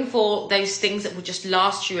going for those things that will just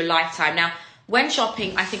last you a lifetime. Now, when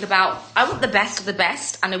shopping, I think about, I want the best of the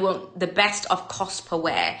best, and I want the best of cost per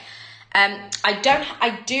wear.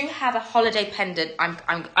 I do have a holiday pendant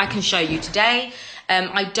I can show you today.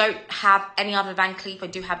 I don't have any other Van Cleef. I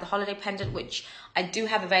do have the holiday pendant, which I do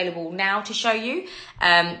have available now to show you,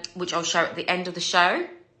 which I'll show at the end of the show.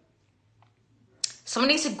 Someone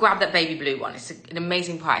needs to grab that baby blue one. It's an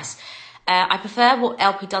amazing price. I prefer what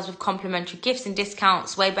LP does with complimentary gifts and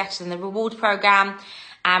discounts, way better than the reward program.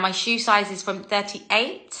 My shoe size is from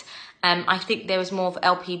 38. I think there is more of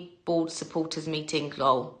LP board supporters meeting,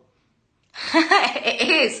 lol. It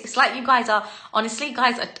is. It's like you guys are, honestly,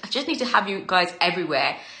 guys, I just need to have you guys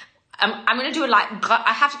everywhere. I'm going to do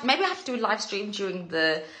maybe I have to do a live stream during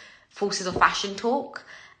the Forces of Fashion talk.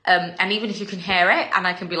 And even if you can hear it and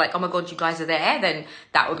I can be like, oh my God, you guys are there, then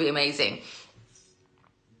that would be amazing.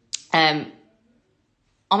 Oh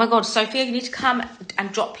my God, Sophia, you need to come and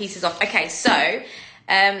drop pieces off. Okay, so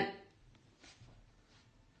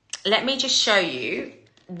let me just show you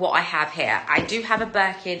what I have here. I do have a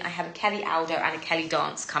Birkin, I have a Kelly Aldo and a Kelly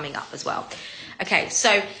Dance coming up as well. Okay,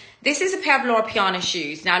 so this is a pair of Loro Piana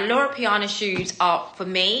shoes. Now, Loro Piana shoes are, for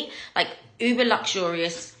me, like uber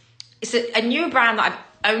luxurious. It's a new brand that I've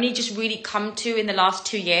only just really come to in the last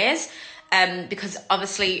 2 years, because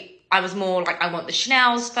obviously I was more like, I want the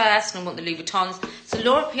Chanel's first and I want the Louis Vuittons. So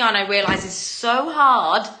Loro Piana, I realise, is so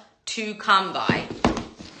hard to come by.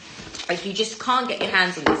 Like, you just can't get your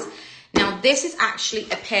hands on this. Now, this is actually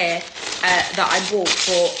a pair that I bought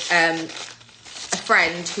for a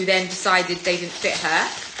friend who then decided they didn't fit her.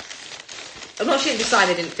 Well, she didn't decide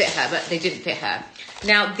they didn't fit her, but they didn't fit her.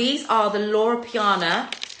 Now, these are the Loro Piana,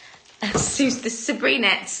 the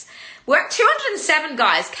Sabrinettes. We're at 207,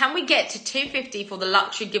 guys. Can we get to 250 for the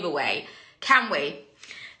luxury giveaway? Can we?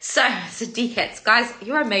 So dickheads, guys,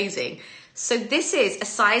 you're amazing. So this is a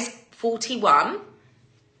size 41.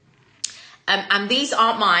 And these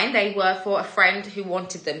aren't mine. They were for a friend who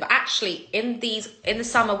wanted them. But actually, in the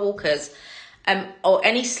summer walkers, or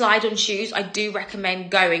any slide-on shoes, I do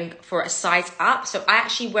recommend going for a size up. So I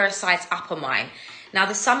actually wear a size up on mine. Now,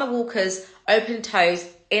 the summer walkers, open toes,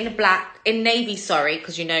 in navy, sorry,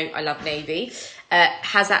 because you know I love navy,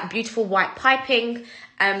 has that beautiful white piping,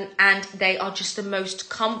 and they are just the most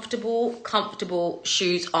comfortable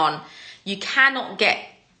shoes on. You cannot get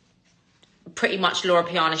pretty much Loro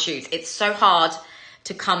Piana shoes. It's so hard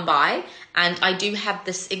to come by, and I do have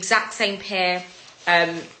this exact same pair.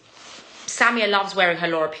 Samia loves wearing her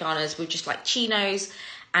Loro Pianas with just like chinos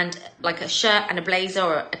and like a shirt and a blazer,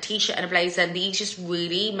 or a t-shirt and a blazer, and these just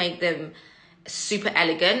really make them super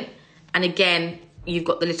elegant. And again, you've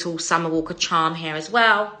got the little summer walker charm here as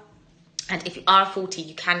well. And if you are a 40,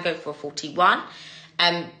 you can go for a 41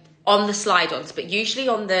 on the slide-ons, but usually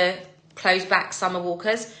on the closed back summer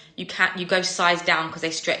walkers, you go size down because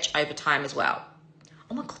they stretch over time as well.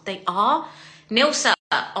 Oh my God, they are. Nilsa,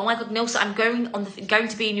 oh my God, Nilsa, I'm going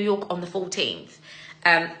to be in New York on the 14th.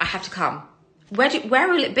 I have to come. Where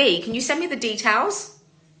will it be? Can you send me the details?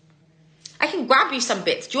 I can grab you some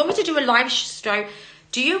bits. Do you want me to do a live show?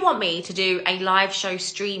 Do you want me to do a live show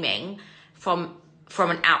streaming from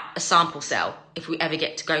a sample sale if we ever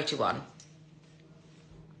get to go to one?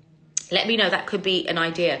 Let me know. That could be an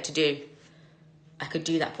idea to do. I could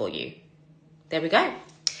do that for you. There we go.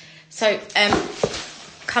 So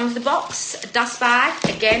comes the box, dust bag.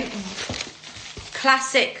 Again,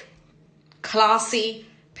 classic, classy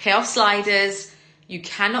pair of sliders. You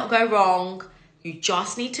cannot go wrong. You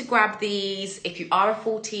just need to grab these if you are a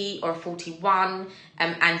 40 or a 41,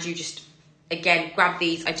 and you just, again, grab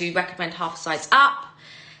these. I do recommend half a size up.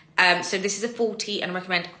 So this is a 40, and I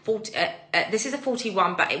recommend 40. This is a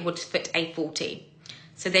 41, but it would fit a 40.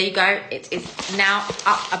 So there you go. It is now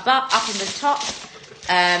up in the top.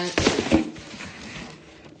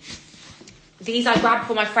 these I grabbed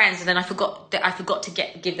for my friends, and then I forgot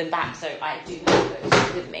to give them back. So I do have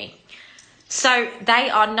those with me. So they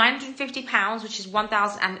are £950, which is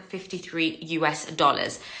 $1,053 US.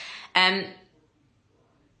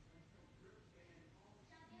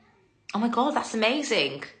 Oh my God, that's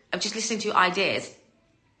amazing. I'm just listening to your ideas.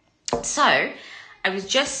 So I was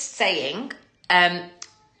just saying, I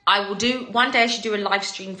will do, one day I should do a live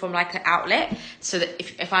stream from like an outlet, so that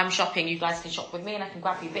if I'm shopping, you guys can shop with me and I can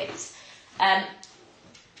grab you bits.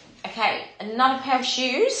 Okay, another pair of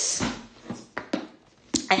shoes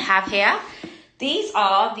I have here. These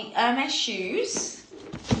are the Hermes shoes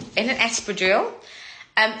in an espadrille.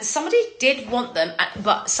 Somebody did want them,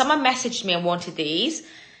 but someone messaged me and wanted these.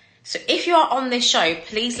 So if you are on this show,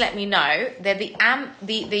 please let me know. They're the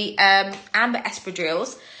amber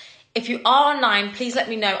espadrilles. If you are online, please let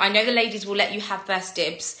me know. I know the ladies will let you have first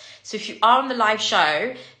dibs. So if you are on the live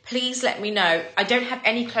show, please let me know. I don't have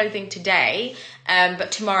any clothing today,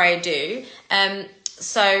 but tomorrow I do.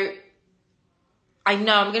 So I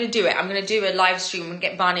know I'm going to do it. I'm going to do a live stream. I'm going to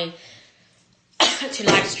get Barney to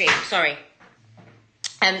live stream. Sorry.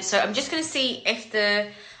 So I'm just going to see if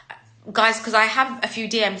the guys, because I have a few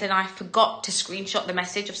DMs and I forgot to screenshot the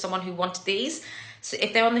message of someone who wanted these. So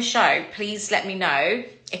if they're on the show, please let me know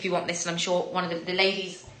if you want this. And I'm sure one of the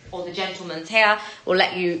ladies or the gentleman's here will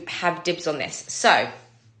let you have dibs on this. So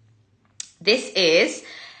this is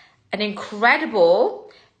an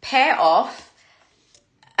incredible pair of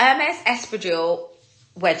Hermes espadrille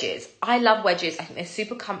wedges. I love wedges. I think they're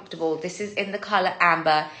super comfortable. This is in the color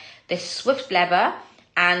amber. They're swift leather.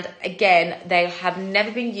 And again, they have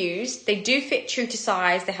never been used. They do fit true to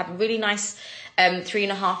size. They have a really nice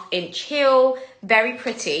 3.5-inch heel. Very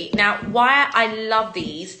pretty. Now, why I love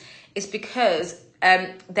these is because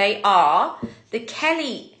they are the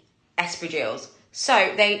Kelly espadrilles.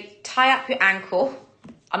 So they tie up your ankle.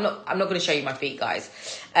 I'm not going to show you my feet, guys.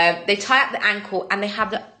 They tie up the ankle and they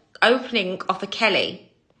have the opening of a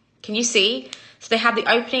Kelly. Can you see? So they have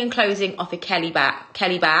the opening and closing of a Kelly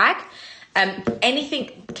bag.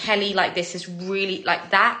 Anything Kelly like this is really,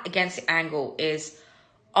 like that against the angle is,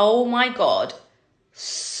 oh my God,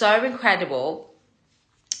 so incredible.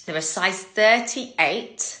 They're a size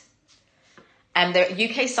 38 and they're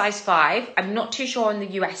UK size 5. I'm not too sure on the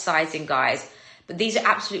US sizing, guys, but these are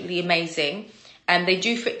absolutely amazing. And they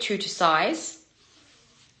do fit true to size.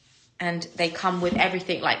 And they come with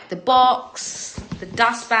everything like the box, the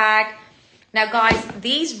dust bag. Now, guys,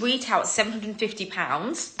 these retail at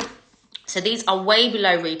 £750. So these are way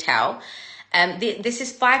below retail. This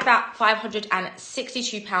is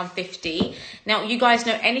 £562.50. Now, you guys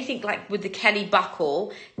know anything like with the Kelly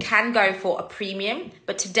buckle can go for a premium.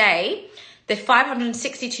 But today, they're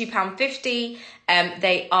 £562.50.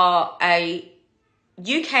 They are a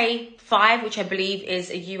UK 5, which I believe is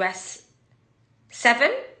a US 7.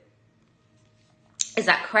 Is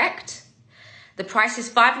that correct? The price is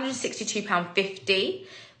 £562.50,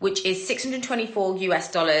 which is $624 US.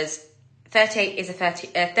 38 is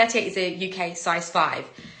a UK size 5,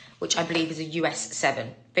 which I believe is a US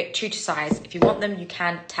 7. Fit true to size. If you want them, you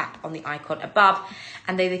can tap on the icon above.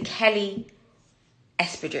 And they're the Kelly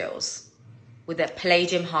espadrilles with the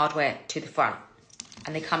palladium hardware to the front.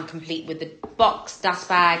 And they come complete with the box, dust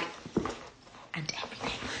bag, and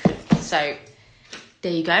everything. So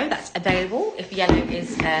there you go. That's available. If yellow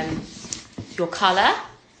is your colour.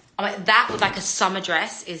 I mean, that with like a summer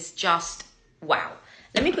dress is just wow.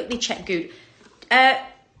 Let me quickly check Good.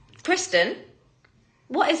 Kristen,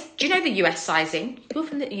 do you know the US sizing? You're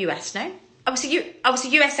from the US, no?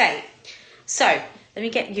 Obviously USA. So let me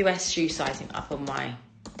get US shoe sizing up on my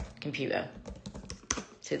computer,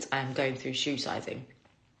 since I'm going through shoe sizing.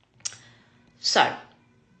 So,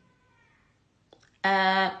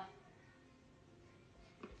 the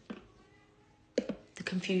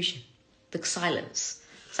confusion, the silence.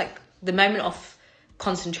 It's like the moment of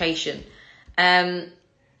concentration.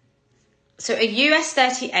 So a US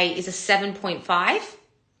 38 is a 7.5.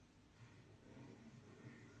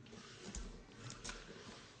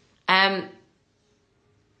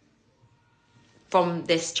 From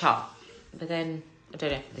this chart. But then, I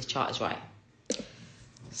don't know if this chart is right.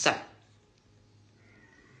 So,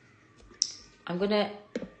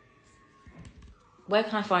 where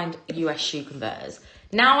can I find US shoe converters?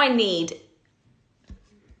 Now I need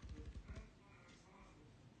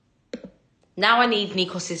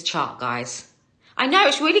Nikos's chart, guys. I know,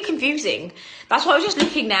 it's really confusing. That's why I was just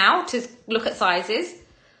looking now to look at sizes.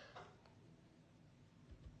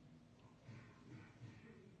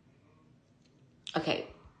 Okay.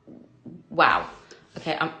 Wow.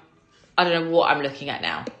 Okay, I don't know what I'm looking at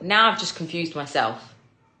now. Now I've just confused myself.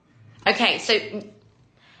 Okay, so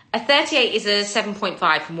A 38 is a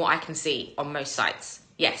 7.5 from what I can see on most sites.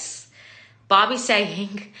 Yes. Barbie's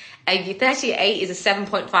saying a 38 is a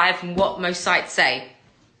 7.5 from what most sites say.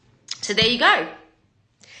 So there you go.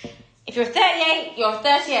 If you're a 38, you're a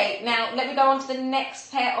 38. Now, let me go on to the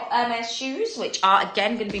next pair of Hermes shoes, which are,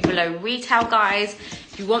 again, going to be below retail, guys.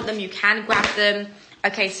 If you want them, you can grab them.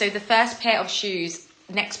 Okay, so the first pair of shoes,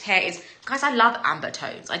 next pair is... Guys, I love amber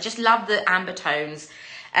tones. I just love the amber tones.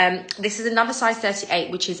 This is another size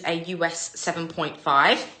 38, which is a US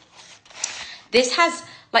 7.5. This has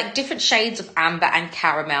like different shades of amber and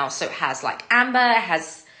caramel. So it has like amber, it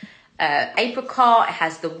has apricot, it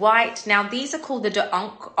has the white. Now these are called the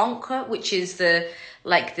Anke, which is the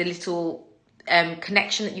little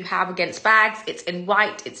connection that you have against bags. It's in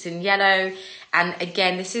white, it's in yellow. And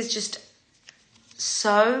again, this is just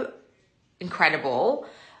so incredible.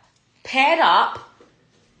 Paired up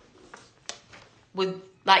with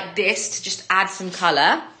like this to just add some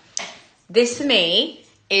color. This for me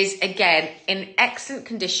is, again, in excellent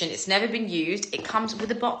condition. It's never been used. It comes with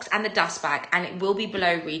a box and the dust bag, and it will be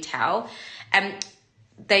below retail.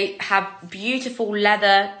 They have beautiful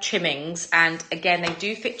leather trimmings, and again, they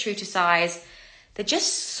do fit true to size. They're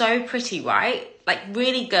just so pretty, right? Like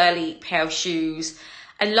really girly pair of shoes.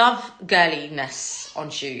 I love girliness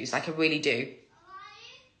on shoes, like I really do.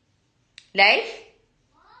 Leif?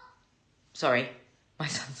 Sorry. My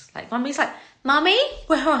son's like, Mummy's like, Mummy,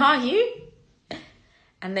 where are you?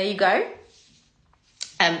 And there you go.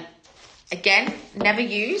 Again, never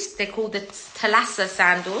used. They're called the Thalassa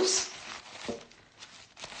sandals.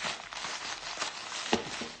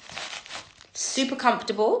 Super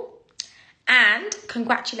comfortable. And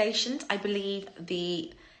congratulations, I believe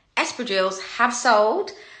the espadrilles have sold.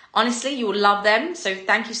 Honestly, you will love them. So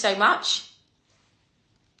thank you so much.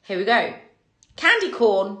 Here we go. Candy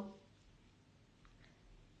corn.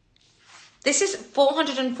 This is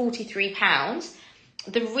 £443.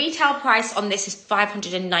 The retail price on this is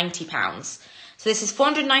 £590. So this is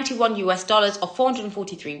 491 US dollars or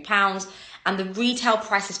 £443. And the retail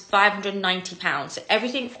price is £590. So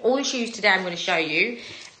everything, all the shoes today I'm going to show you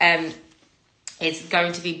is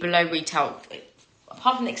going to be below retail.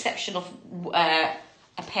 Apart from the exception of a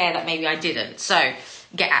pair that maybe I didn't. So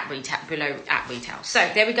get at retail, below at retail. So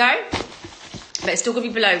there we go. But it's still going to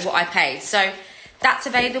be below what I paid. So that's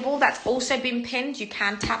available. That's also been pinned. You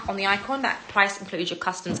can tap on the icon. That price includes your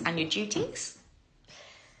customs and your duties.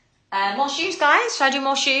 More shoes, guys. Should I do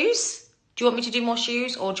more shoes? Do you want me to do more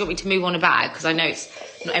shoes, or do you want me to move on a bag? Because I know it's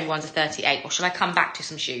not everyone's a 38. Or should I come back to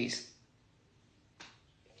some shoes?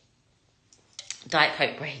 Diet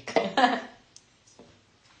Coke break. Okay,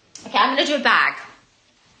 I'm going to do a bag.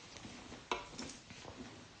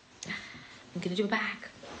 I'm going to do a bag.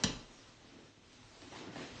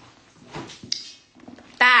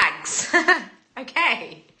 Bags.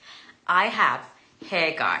 Okay. I have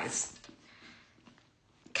here, guys,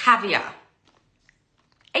 caviar,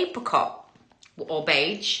 apricot or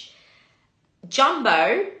beige,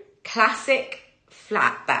 jumbo classic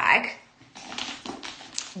flat bag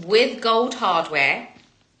with gold hardware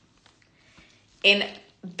in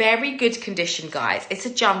very good condition, guys. It's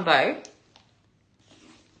a jumbo.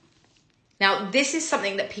 Now, this is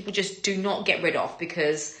something that people just do not get rid of,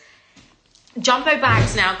 because jumbo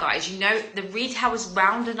bags now, guys, you know, the retail is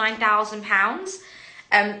around £9,000.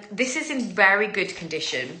 This is in very good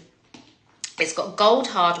condition. It's got gold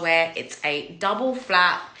hardware. It's a double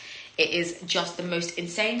flap. It is just the most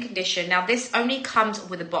insane condition. Now, this only comes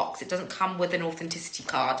with a box. It doesn't come with an authenticity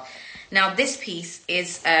card. Now, this piece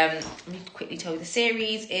is, let me quickly tell you, the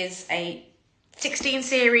series is a 16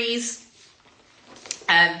 series.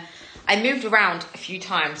 I moved around a few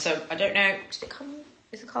times, so I don't know. Does it come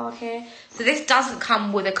with a card here? So this doesn't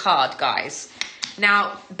come with a card, guys.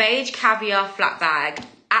 Now, beige caviar flat bag.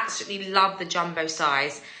 Absolutely love the jumbo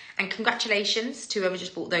size. And congratulations to whoever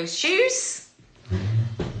just bought those shoes.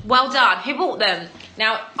 Well done. Who bought them?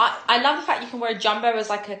 Now, I love the fact you can wear a jumbo as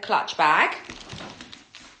like a clutch bag.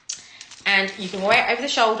 And you can wear it over the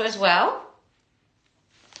shoulder as well.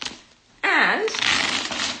 And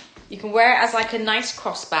you can wear it as like a nice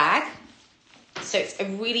cross bag. So it's a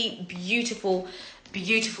really beautiful,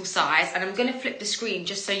 beautiful size. And I'm going to flip the screen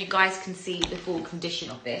just so you guys can see the full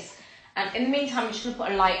condition of this. And in the meantime, I'm just going to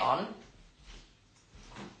put a light on.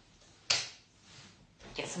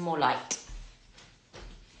 Get some more light.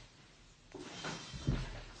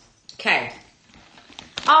 Okay.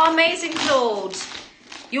 Oh, amazing, Claude.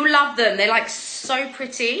 You'll love them. They're like so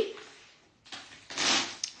pretty.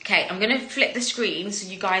 Okay, I'm going to flip the screen so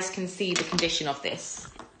you guys can see the condition of this.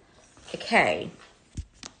 Okay.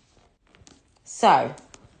 So,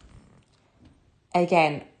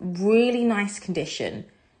 again, really nice condition.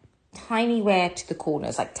 tiny wear to the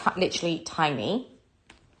corners, like literally tiny.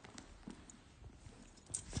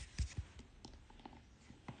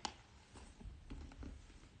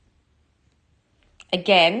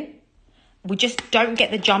 Again, we just don't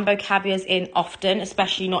get the jumbo caviars in often,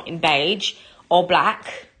 especially not in beige or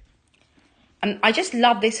black. And I just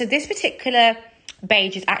love this. So this particular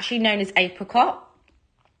beige is actually known as apricot.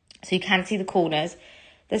 So you can see the corners.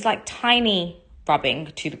 There's like tiny rubbing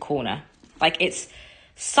to the corner. Like it's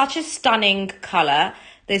such a stunning colour.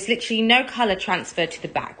 There's literally no colour transfer to the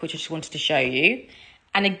back, which I just wanted to show you.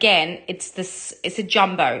 And again, it's a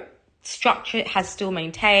jumbo. Structure has still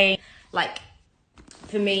maintained. Like,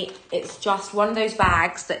 for me, it's just one of those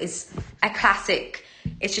bags that is a classic.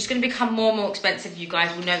 It's just going to become more and more expensive. You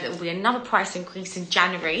guys will know there will be another price increase in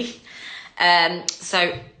January.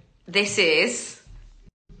 So this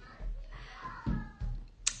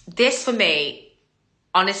for me,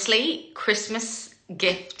 honestly, Christmas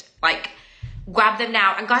gift. Like, grab them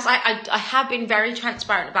now. And guys, I have been very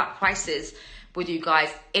transparent about prices with you guys.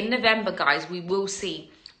 In November, guys, we will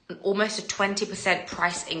see almost a 20%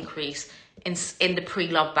 price increase in the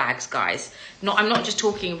pre-loved bags, guys. I'm not just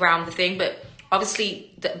talking around the thing, but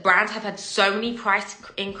obviously the brands have had so many price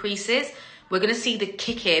increases. We're going to see the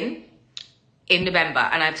kick in November,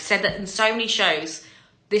 and I've said that in so many shows.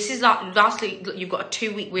 This is lastly, you've got a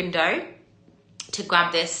 2-week window to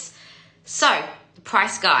grab this. So the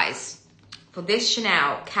price, guys, for this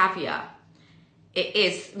Chanel caviar, it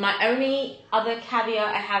is my only other caviar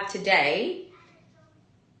I have today.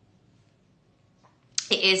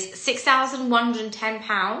 It is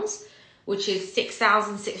 £6,110, which is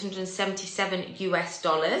 $6,677 US.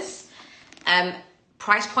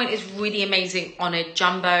 Price point is really amazing on a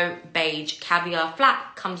jumbo beige caviar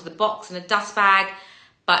flat. Comes with a box and a dust bag,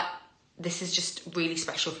 but this is just really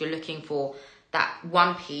special if you're looking for that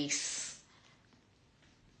one piece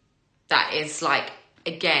that is like,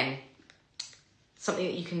 again, something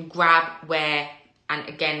that you can grab, wear, and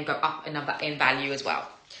again go up in value as well.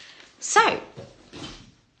 So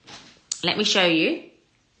let me show you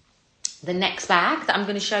the next bag that I'm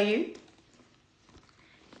going to show you.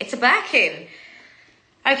 It's a Birkin.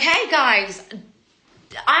 Okay, guys,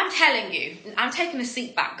 I'm telling you, I'm taking a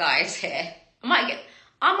seat back, guys, here. I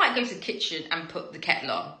might go to the kitchen and put the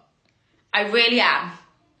kettle on. I really am.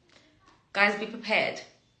 Guys, be prepared.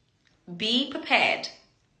 Be prepared.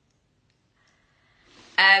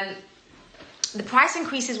 The price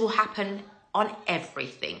increases will happen on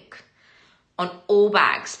everything. On all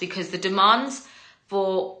bags, because the demands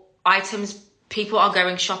for items, people are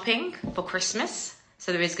going shopping for Christmas.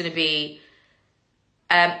 So there is going to be,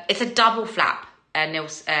 it's a double flap,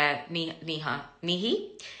 Nihi.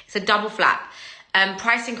 It's a double flap.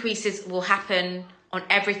 Price increases will happen on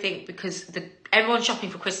everything because everyone's shopping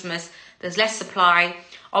for Christmas. There's less supply.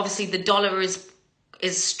 Obviously, the dollar is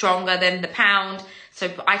stronger than the pound, so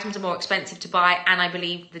items are more expensive to buy. And I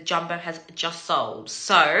believe the jumbo has just sold.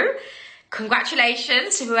 So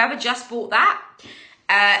congratulations to whoever just bought that.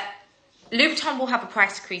 Louis Vuitton will have a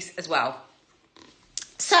price increase as well.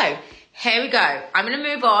 So here we go. I'm going to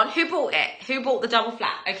move on. Who bought it? Who bought the double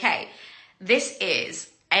flat? Okay. This is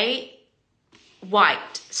a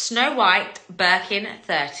Snow White Birkin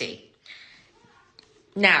 30.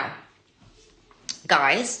 Now,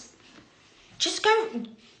 guys, just go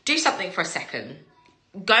do something for a second.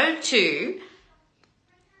 Go to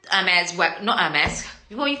Hermes, not Hermes.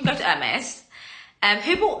 Well, you can go to Hermes.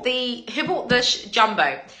 Who bought the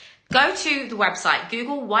jumbo? Go to the website,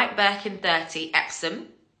 Google White Birkin 30 Epsom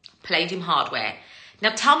Palladium hardware.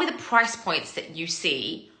 Now tell me the price points that you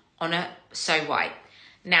see on a So White.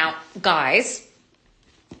 Now, guys,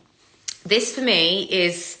 this for me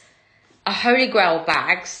is a holy grail of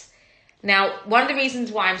bags. Now, one of the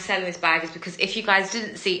reasons why I'm selling this bag is because if you guys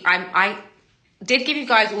didn't see, I did give you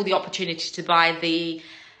guys all the opportunity to buy the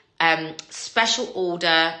special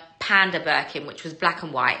order Panda Birkin, which was black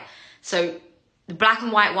and white. So the black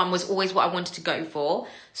and white one was always what I wanted to go for.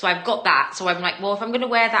 So I've got that. So I'm like, well, if I'm going to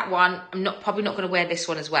wear that one, I'm probably not going to wear this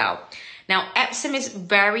one as well. Now, Epsom is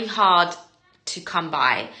very hard to come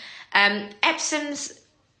by. Epsom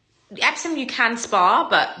you can spar,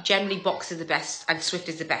 but generally Box is the best and Swift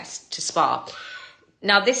is the best to spar.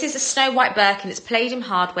 Now, this is a Snow White Birkin. It's palladium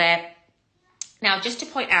hardware. Now, just to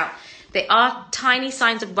point out, there are tiny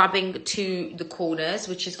signs of rubbing to the corners,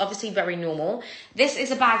 which is obviously very normal. This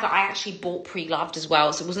is a bag that I actually bought pre-loved as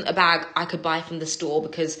well. So it wasn't a bag I could buy from the store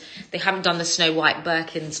because they haven't done the Snow White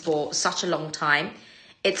Birkins for such a long time.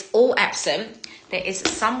 It's all Epsom. There is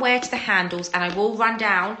some wear to the handles, and I will run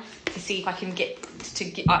down to see if I can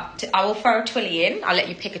I will throw a twilly in. I'll let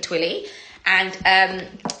you pick a twilly. And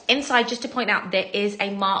inside, just to point out, there is a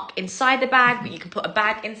mark inside the bag, but you can put a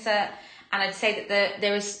bag insert. And I'd say that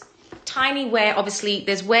there is tiny wear. Obviously,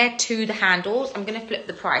 there's wear to the handles. I'm going to flip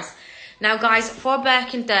the price. Now, guys, for a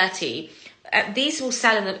Birkin 30, these will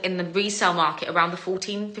sell in the resale market around the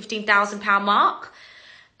 £15,000 mark.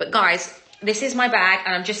 But guys, this is my bag,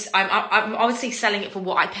 and I'm obviously selling it for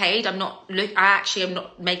what I paid. I actually am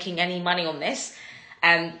not making any money on this,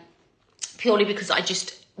 purely because I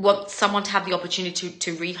just want someone to have the opportunity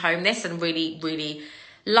to rehome this and really, really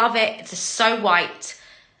love it. It's so white.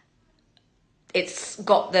 It's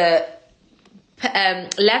got the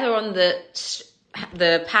leather on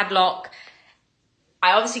the padlock.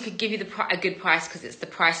 I obviously could give you a good price because it's the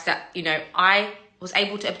price that, you know, I was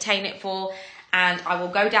able to obtain it for. And I will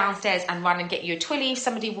go downstairs and run and get you a twilly if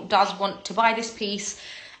somebody does want to buy this piece.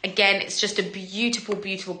 Again, it's just a beautiful,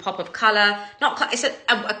 beautiful pop of colour. It's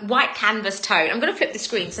a white canvas tone. I'm going to flip the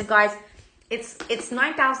screen. So, guys, it's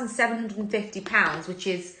 £9,750, which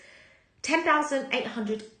is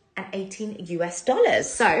 $10,818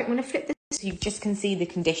 So I'm going to flip this so you just can see the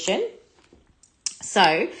condition.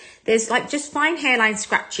 So there's like just fine hairline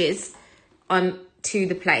scratches on to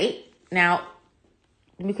the plate. Now,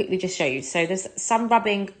 let me quickly just show you. So there's some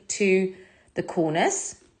rubbing to the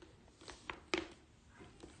corners.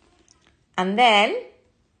 And then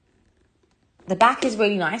the back is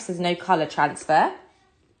really nice. There's no colour transfer.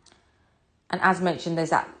 And as mentioned,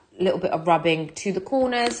 there's that little bit of rubbing to the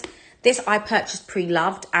corners. This I purchased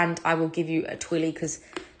pre-loved, and I will give you a twilly because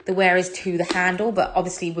the wear is to the handle. But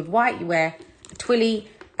obviously with white, you wear a twilly.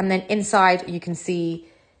 And then inside you can see...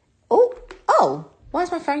 Oh, why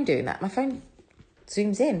is my phone doing that? My phone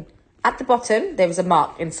zooms in. At the bottom, there is a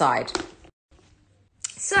mark inside.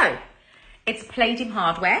 So, it's palladium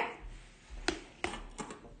hardware.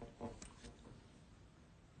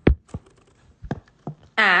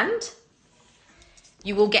 And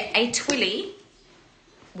you will get a twilly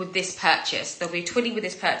with this purchase. There'll be a twilly with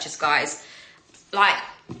this purchase, guys. Like,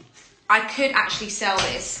 I could actually sell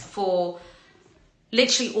this for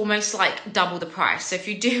literally almost like double the price. So if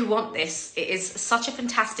you do want this, it is such a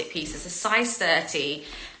fantastic piece. It's a size 30,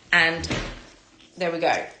 and there we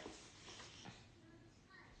go.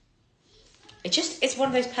 It's one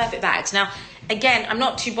of those perfect bags. Now, again, I'm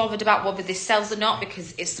not too bothered about whether this sells or not,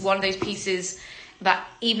 because it's one of those pieces that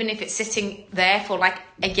even if it's sitting there for like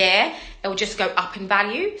a year, it will just go up in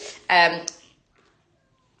value. I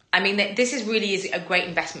mean, this is a great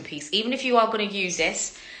investment piece. Even if you are going to use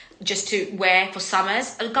this just to wear for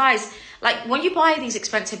summers. And guys, like when you buy these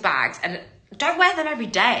expensive bags, and don't wear them every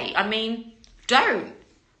day. I mean, don't.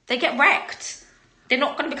 They get wrecked. They're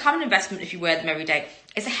not going to become an investment if you wear them every day.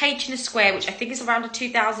 It's a H in a square, which I think is around a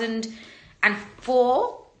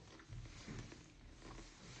 2004.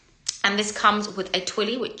 And this comes with a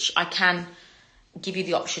twilly, which I can give you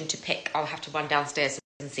the option to pick. I'll have to run downstairs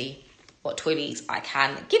and see what twillies I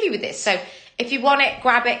can give you with this. So if you want it,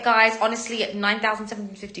 grab it, guys. Honestly, at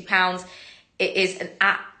 £9,750, it is an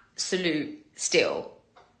absolute steal.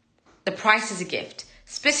 The price is a gift.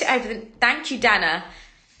 Split it over thank you, Dana.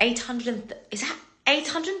 Is that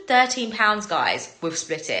 £813, guys? We've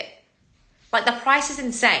split it. Like, the price is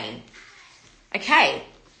insane. Okay.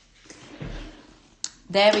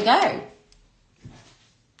 There we go.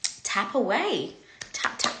 Tap away.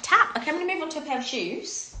 Tap, tap, tap. Okay, I'm going to move on to a pair of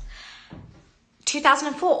shoes.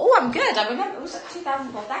 2004. Oh, I'm good. I remember it was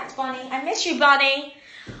 2004. Thanks, Bonnie. I miss you, Bonnie.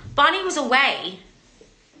 Bonnie was away.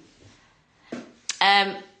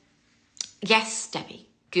 Yes, Debbie.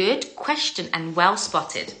 Good question and well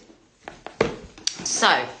spotted.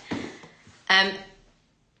 So,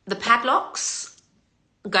 the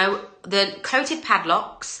coated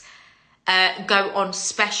padlocks go on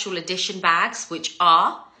special edition bags, which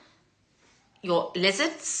are your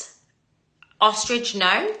lizards, ostrich,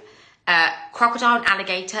 crocodile and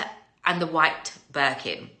alligator, and the white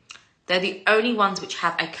Birkin. They're the only ones which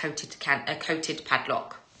have a coated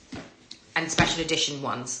padlock, and special edition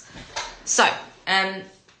ones. So,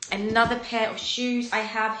 another pair of shoes I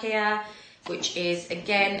have here, which is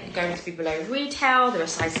again going to be below retail. They're a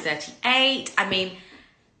size 38. I mean,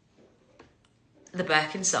 the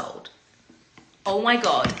Birkin sold. Oh my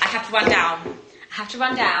God, I have to run down. I'm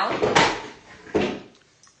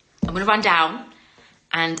going to run down,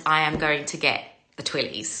 and I am going to get the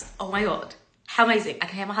twillies. Oh my God, how amazing. I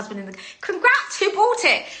can hear my husband in the... Congrats, who bought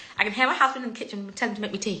it? I can hear my husband in the kitchen telling him to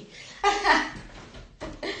make me tea.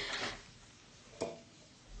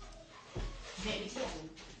 Make me tea.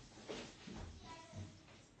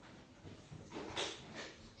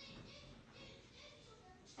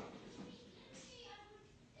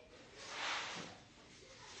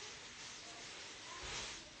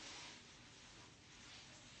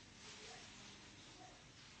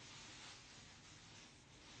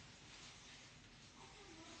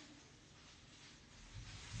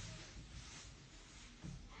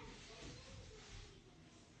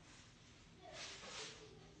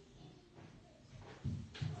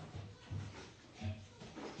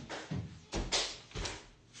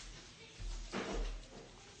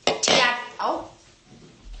 Oh.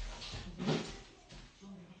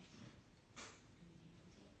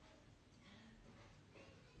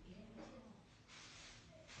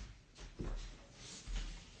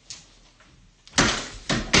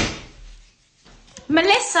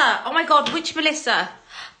 Melissa! Oh my God, which Melissa?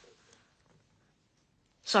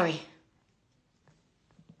 Sorry.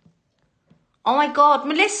 Oh my God,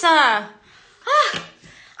 Melissa! Ah,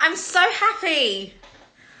 I'm so happy.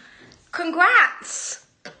 Congrats.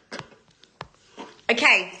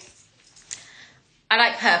 Okay. I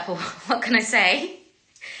like purple. What can I say?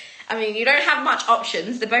 I mean, you don't have much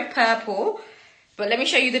options. They're both purple. But let me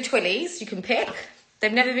show you the twillies you can pick.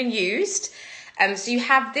 They've never been used. So you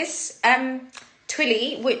have this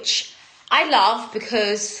twilly, which I love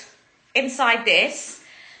because inside this,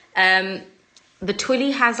 the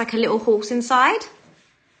twilly has like a little horse inside.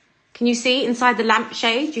 Can you see inside the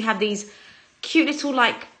lampshade? You have these cute little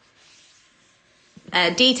like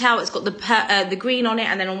detail. It's got the green on it,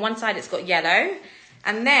 and then on one side it's got yellow.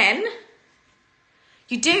 And then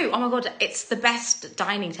you do, oh my God, it's the best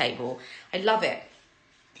dining table. I love it.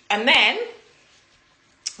 And then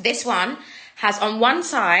this one has on one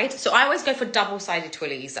side, so I always go for double-sided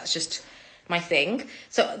twillies. That's just my thing.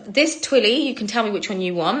 So this twilly, you can tell me which one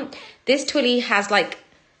you want. This twilly has like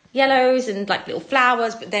yellows and like little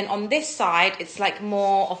flowers, but then on this side, it's like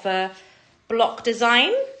more of a block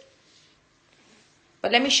design.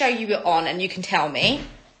 But let me show you it on and you can tell me.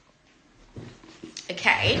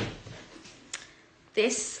 Okay.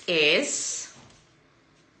 This is,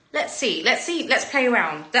 let's play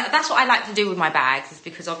around. That's what I like to do with my bags, is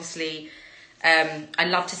because obviously I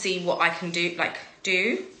love to see what I can do,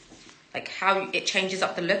 like how it changes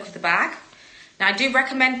up the look of the bag. Now I do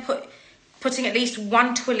recommend putting at least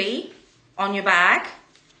one twilly on your bag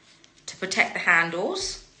to protect the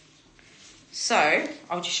handles. So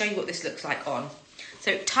I'll just show you what this looks like on.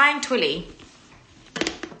 So tying twilly,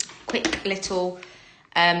 quick little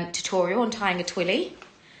tutorial on tying a twilly.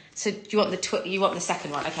 So you want the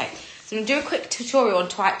second one? Okay. So I'm gonna do a quick tutorial on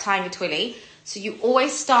tying a twilly. So you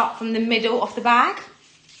always start from the middle of the bag.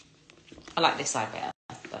 I like this side better,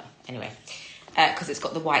 but anyway, because it's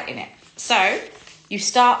got the white in it. So you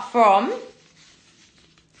start from.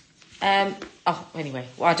 Anyway,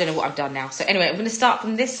 well, I don't know what I've done now. So anyway, I'm gonna start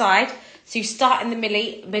from this side. So you start in the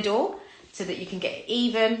middle so that you can get it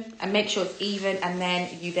even and make sure it's even, and then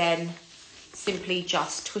you simply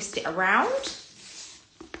just twist it around,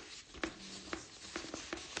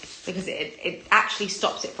 because it actually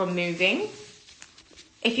stops it from moving.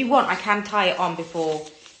 If you want, I can tie it on before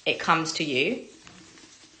it comes to you,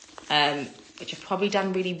 which I've probably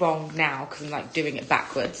done really wrong now because I'm like doing it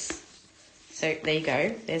backwards. So there you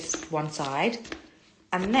go, there's one side.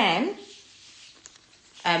 And then,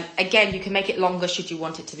 again, you can make it longer should you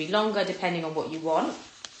want it to be longer, depending on what you want.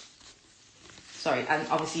 Sorry, and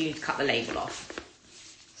obviously you need to cut the label off.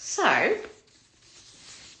 So,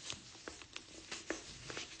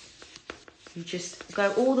 you just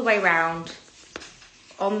go all the way around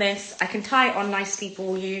on this. I can tie it on nicely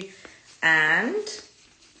for you, and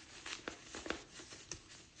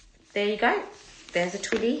there you go. There's a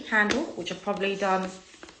twilly handle, which I've probably done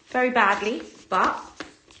very badly, but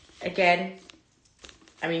again,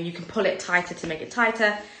 I mean, you can pull it tighter to make it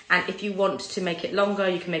tighter, and if you want to make it longer,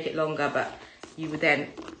 you can make it longer, but you would then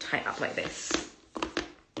tie it up like this.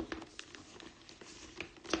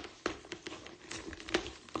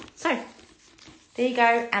 So, there you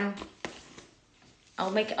go, and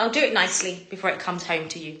I'll do it nicely before it comes home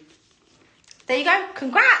to you. There you go,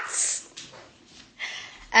 congrats!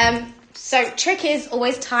 So trick is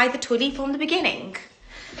always tie the twilly from the beginning.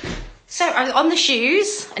 So on the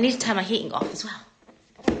shoes, I need to turn my heating off as well.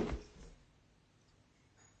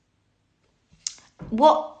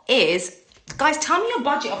 Guys, tell me your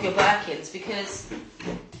budget of your Birkins, because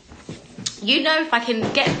you know if I can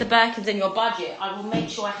get the Birkins in your budget, I will make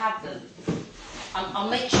sure I have them. I'll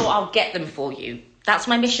make sure I'll get them for you. That's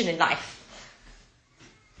my mission in life.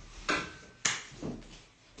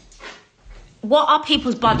 What are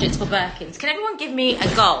people's budgets for Birkins? Can everyone give me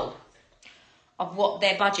a goal of what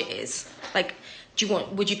their budget is? Like,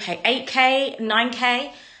 would you pay 8K,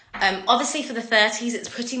 9K? Obviously for the 30s, it's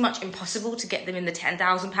pretty much impossible to get them in the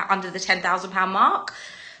 £10,000, under the £10,000 mark.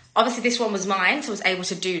 Obviously this one was mine, so I was able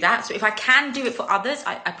to do that. So if I can do it for others,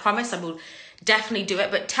 I promise I will definitely do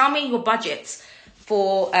it. But tell me your budgets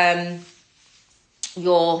for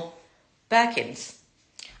your Birkins.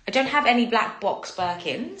 I don't have any black box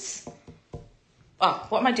Birkins. Oh,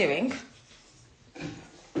 what am I doing?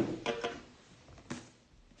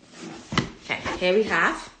 Okay, here we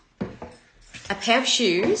have a pair of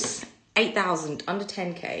shoes, 8,000, under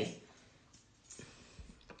 10K.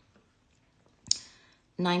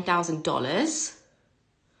 $9,000.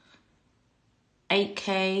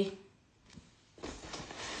 8K.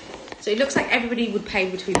 So it looks like everybody would pay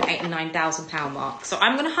between the £8,000 and £9,000 mark. So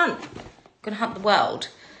I'm gonna hunt. I'm gonna hunt the world.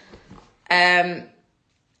 Right.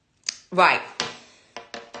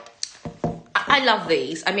 I love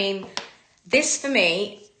these. I mean, this for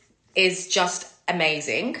me is just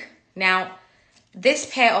amazing. Now, this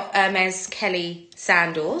pair of Hermes Kelly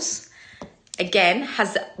sandals, again,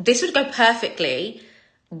 this would go perfectly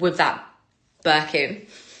with that Birkin.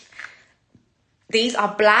 These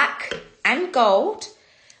are black and gold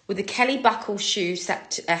with the Kelly buckle shoe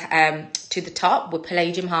set to the top with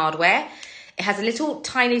palladium hardware. It has a little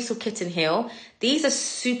tiny little kitten heel. These are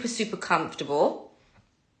super, super comfortable.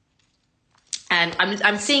 And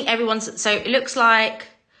I'm seeing everyone's, so it looks like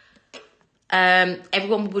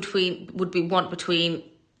everyone would want between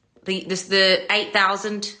the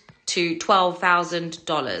 $8,000 to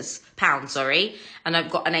 £12,000 sorry, and I've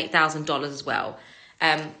got an $8,000 as well.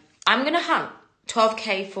 I'm gonna hunt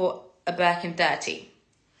 12K for a Birkin 30.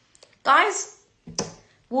 Guys,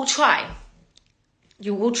 we'll try.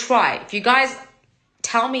 You will try. If you guys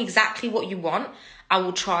tell me exactly what you want, I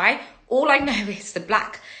will try. All I know is the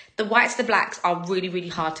whites, the blacks are really, really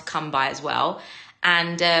hard to come by as well.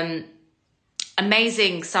 And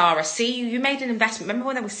amazing, Sarah. See, you made an investment. Remember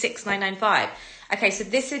when they were $6,995? Okay, so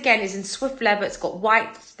this again is in Swift leather. It's got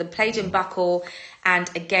white, the palladium buckle, and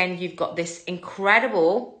again you've got this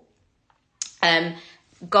incredible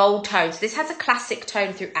gold tone. So this has a classic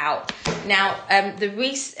tone throughout. Now, the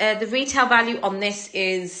retail value on this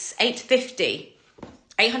is £850.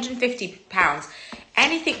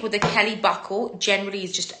 Anything with a Kelly buckle generally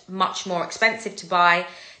is just much more expensive to buy.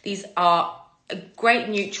 These are a great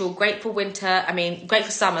neutral, great for winter. I mean, great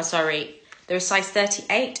for summer, sorry. They're a size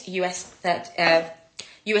 38, US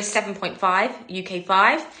 7.5, UK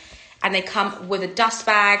 5. And they come with a dust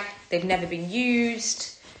bag. They've never been used.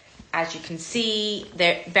 As you can see,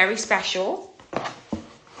 they're very special.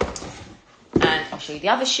 And I'll show you the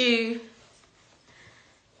other shoe.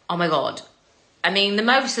 Oh my God. I mean, the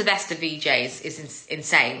Mova Sylvester VJs is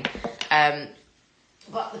insane.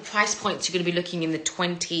 But the price points, you're going to be looking in the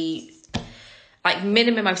 20, like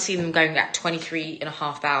minimum I've seen them going at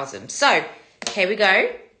 23,500. So here we go.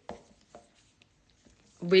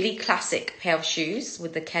 Really classic pair of shoes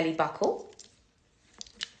with the Kelly buckle.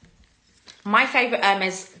 My favourite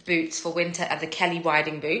Hermes boots for winter are the Kelly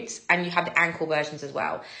riding boots, and you have the ankle versions as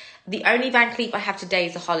well. The only Van Cleef I have today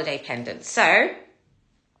is the holiday pendant. So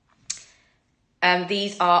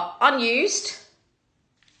these are unused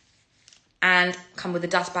and come with the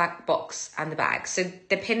dust bag box and the bag. So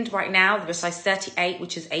they're pinned right now. They're a size 38,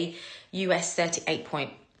 which is a US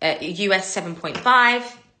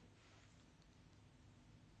 7.5.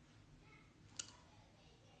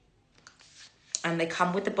 And they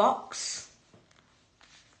come with the box.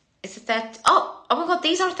 It's a 30. Oh my God,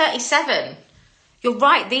 these are 37. You're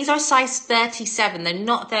right, these are size 37. They're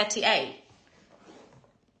not 38.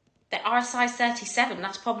 They are a size 37.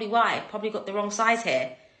 That's probably why. I probably got the wrong size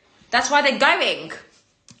here. That's why they're going.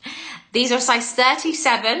 These are size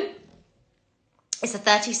 37. It's a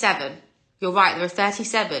 37. You're right, they're a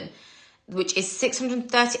 37, which is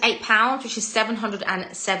 £638, which is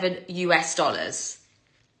 $707 US.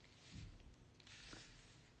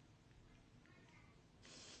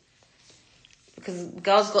 Because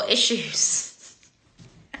girls got issues.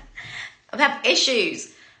 I have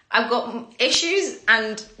issues. I've got issues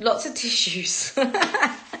and lots of tissues. So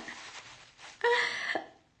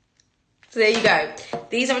there you go.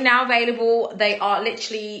 These are now available. They are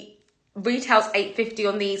literally, retails $850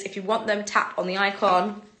 on these. If you want them, tap on the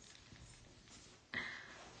icon.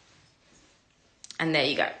 And there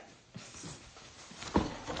you go.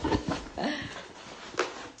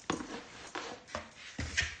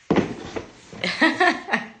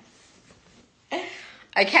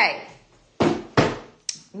 Okay,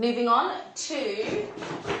 moving on to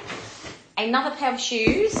another pair of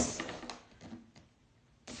shoes,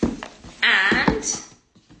 and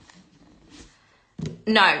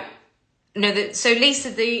so Lisa,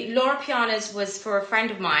 the Laura Pianos was for a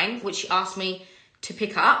friend of mine, which she asked me to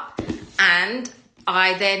pick up, and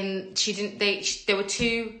they were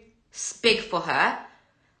too big for her.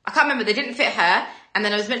 I can't remember, they didn't fit her. And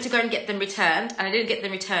then I was meant to go and get them returned, and I didn't get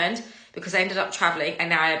them returned because I ended up traveling, and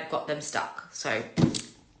now I've got them stuck. So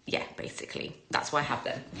yeah, basically that's why I have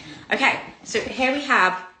them. Okay, so here we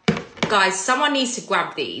have, guys, someone needs to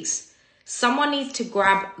grab these. Someone needs to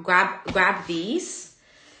grab these.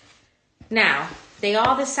 Now, they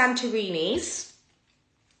are the Santorinis,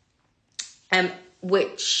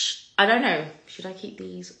 which I don't know, should I keep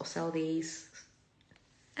these or sell these?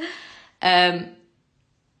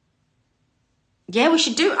 Yeah, I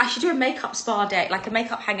should do a makeup spa day, like a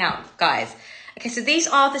makeup hangout, guys. Okay, so these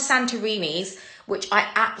are the Santarinis, which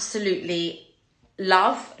I absolutely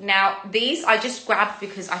love. Now, these I just grabbed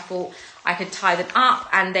because I thought I could tie them up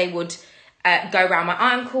and they would go around my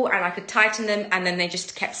ankle and I could tighten them, and then they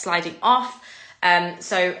just kept sliding off.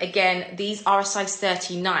 So again, these are a size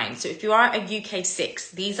 39. So if you are a UK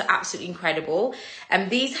 6, these are absolutely incredible.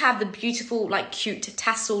 These have the beautiful, like, cute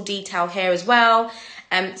tassel detail here as well.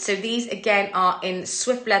 So these again are in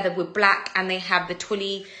swift leather with black, and they have the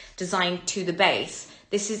twilly design to the base.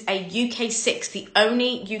 This is a UK 6, the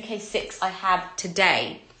only UK 6 I have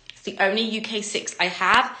today. It's the only UK 6 I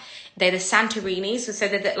have. They're the Santarinis, so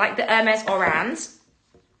they're like the Hermes Orans,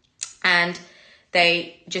 and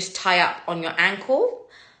they just tie up on your ankle.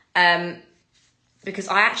 Because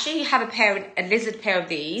I actually have a lizard pair of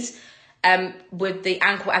these with the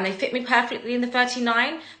ankle, and they fit me perfectly in the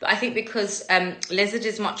 39. But I think because lizard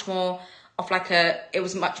is much more of like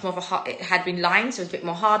it had been lined, so it was a bit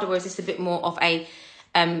more harder, whereas this is a bit more of a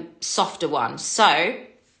softer one. So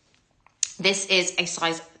this is a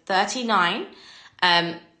size 39.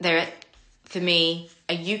 They're, for me,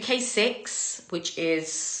 a UK 6, which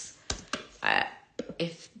is,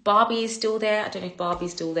 if Barbie is still there, I don't know if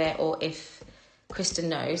Barbie's still there or if Kristen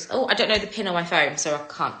knows. Oh, I don't know the pin on my phone, so I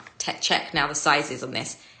can't check now the sizes on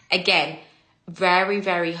this. Again, very,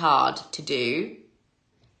 very hard to do,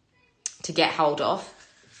 to get hold of.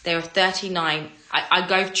 They're a 39. I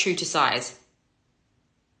go true to size.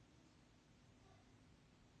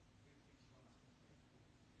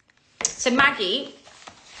 So Maggie,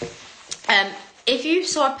 if you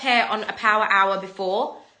saw a pair on a power hour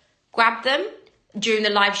before, grab them during the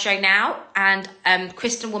live show now, and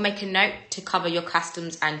Kristen will make a note to cover your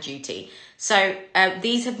customs and duty. So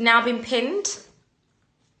these have now been pinned.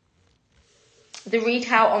 The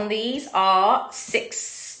retail on these are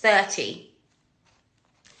 $6.30.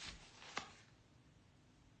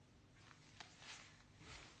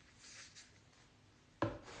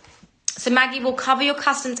 So Maggie will cover your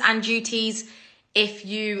customs and duties if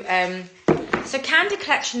you... So Candy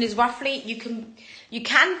Collection is roughly, you can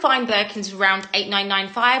find Birkins around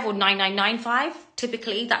 $8,995 or $9,995.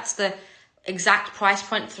 Typically, that's the exact price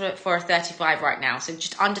point for a 35 right now. So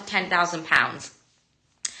just under £10,000.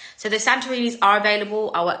 So the Santarinis are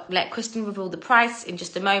available. I'll let Kristen reveal the price in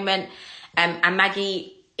just a moment. And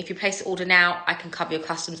Maggie, if you place the order now, I can cover your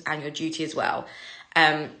customs and your duty as well.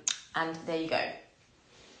 And there you go.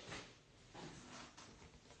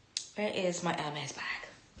 Where is my Hermes bag?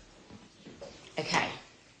 Okay.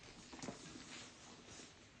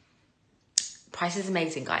 Price is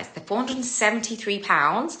amazing, guys. They're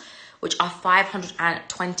 £473, which are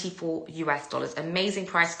 $524 US. Amazing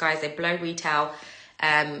price, guys. They blow retail.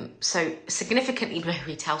 So significantly below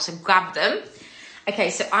retail, so grab them. Okay,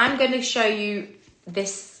 so I'm going to show you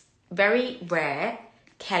this very rare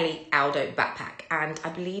Kelly Aldo backpack, and I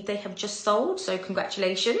believe they have just sold, so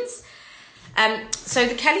congratulations. So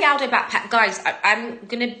the Kelly Aldo backpack, guys, I'm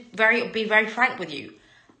going to be very frank with you.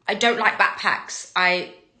 I don't like backpacks.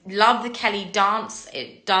 I love the Kelly Dance.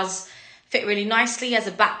 It does fit really nicely as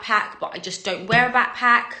a backpack, but I just don't wear a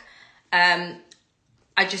backpack.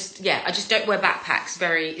 I just don't wear backpacks.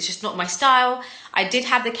 It's just not my style. I did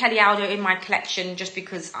have the Kelly Aldo in my collection just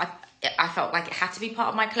because I felt like it had to be part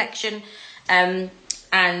of my collection.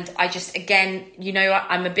 And I just, again, you know,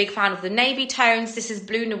 I'm a big fan of the navy tones. This is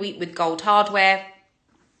Blue Nuit with gold hardware,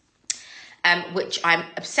 which I'm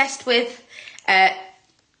obsessed with. I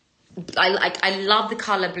love the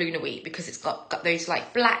colour Blue Nuit because it's got those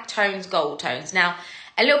like black tones, gold tones. Now,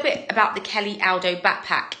 a little bit about the Kelly Aldo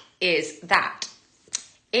backpack is that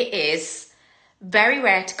it is very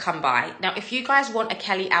rare to come by. Now, if you guys want a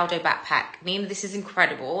Kelly Aldo backpack, Nina, this is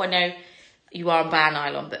incredible. I know you are on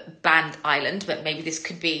Band Island, but maybe this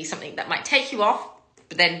could be something that might take you off,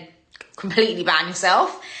 but then completely ban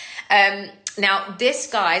yourself. Now, this,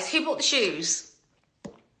 guys, who bought the shoes?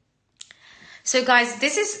 So, guys,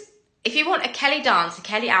 this is, if you want a Kelly Dance, a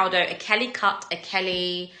Kelly Aldo, a Kelly Cut, a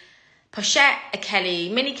Kelly Pochette, a Kelly,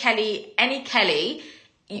 Mini Kelly, any Kelly,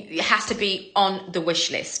 it has to be on the wish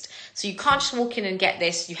list. So you can't just walk in and get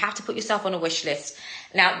this. You have to put yourself on a wish list.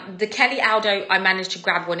 Now, the Kelly Aldo, I managed to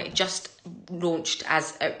grab when it just launched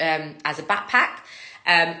as a backpack,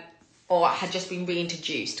 or had just been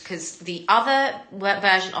reintroduced, because the other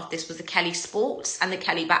version of this was the Kelly Sports and the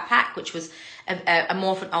Kelly Backpack, which was a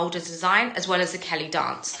more of an older design, as well as the Kelly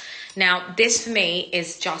Dance. Now, this for me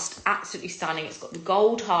is just absolutely stunning. It's got the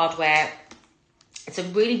gold hardware. It's a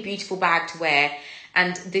really beautiful bag to wear.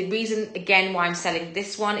 And the reason, again, why I'm selling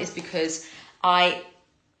this one is because I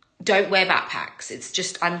don't wear backpacks. It's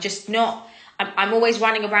just, I'm always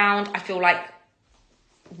running around. I feel like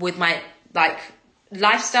with my like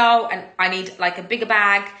lifestyle, and I need like a bigger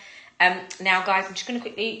bag. Now guys, I'm just going to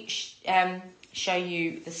quickly show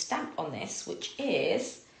you the stamp on this, which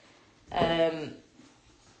is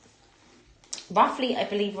roughly, I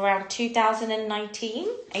believe, around 2019,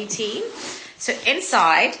 18. So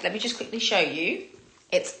inside, let me just quickly show you.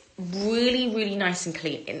 It's really, really nice and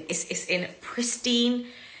clean. It's in pristine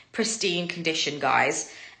condition,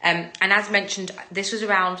 guys. And as mentioned, this was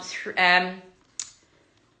around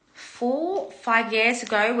 4-5 years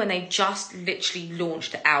ago when they just literally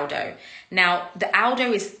launched the Aldo. Now, the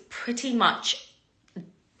Aldo is pretty much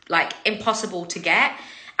like impossible to get.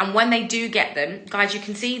 And when they do get them, guys, you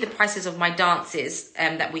can see the prices of my dances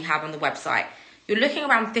that we have on the website. You're looking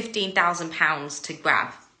around £15,000 to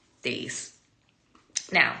grab these.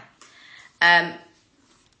 Now,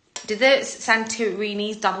 did the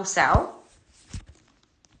Santurinis double sell?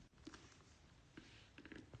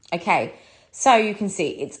 Okay, so you can see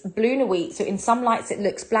it's blue Nuit. So in some lights it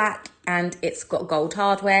looks black and it's got gold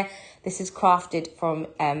hardware. This is crafted from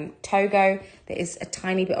Togo. There is a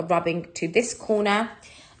tiny bit of rubbing to this corner,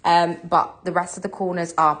 but the rest of the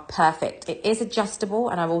corners are perfect. It is adjustable,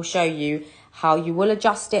 and I will show you how you will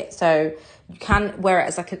adjust it. So you can wear it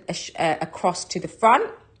as like a cross to the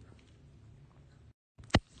front.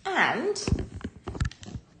 And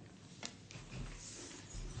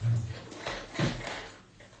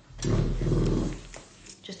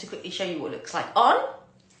just to quickly show you what it looks like on.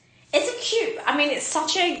 It's a cute, I mean, it's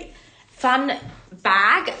such a fun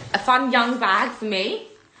bag, a fun young bag for me.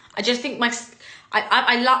 I just think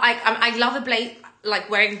I love a blaze, like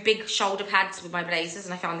wearing big shoulder pads with my blazers,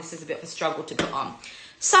 and I found this is a bit of a struggle to put on.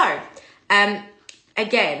 So,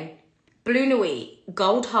 again, blue Nuit,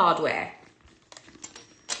 gold hardware,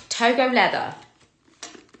 Togo leather,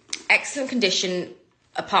 excellent condition,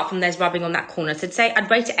 apart from there's rubbing on that corner. So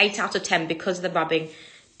I'd rate it 8 out of 10 because of the rubbing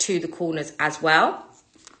to the corners as well.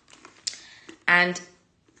 And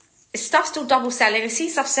stuff's still double selling. I see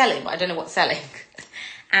stuff selling, but I don't know what's selling.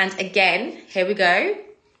 And again, here we go.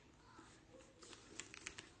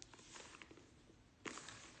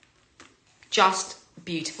 Just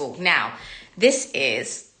beautiful. Now, this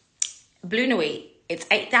is blue Nuit. It's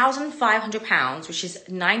 £8,500, which is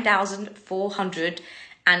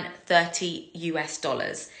 $9,430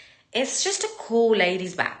 US. It's just a cool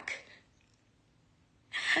ladies' bag.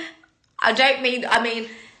 I mean,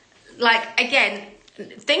 like, again,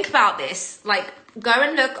 think about this. Like, go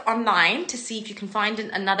and look online to see if you can find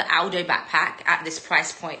another Aldo backpack at this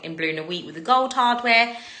price point in blue Nuit with the gold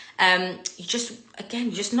hardware. You're just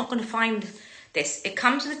not going to find this. It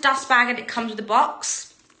comes with a dust bag and it comes with a box.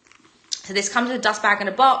 So this comes with a dust bag and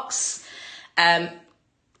a box. And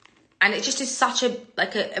it just is such a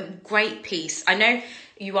great piece. I know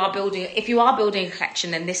if you are building a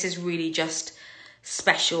collection, then this is really just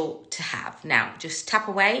special to have. Now, just tap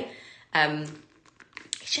away.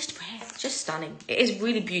 It's just rare, it's just stunning. It is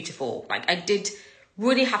really beautiful. Like, I did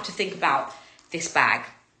really have to think about this bag.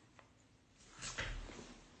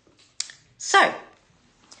 So,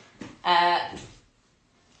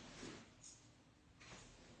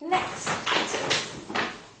 next.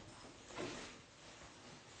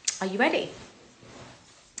 Are you ready?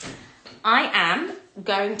 I am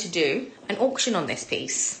going to do an auction on this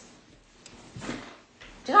piece.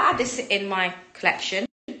 Did I add this in my collection?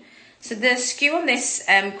 So the SKU on this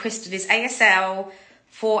crystal is ASL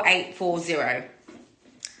 4840.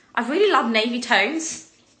 I really love navy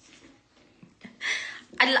tones.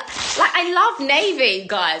 I love navy,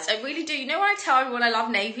 guys. I really do. You know when I tell everyone I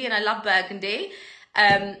love navy and I love burgundy?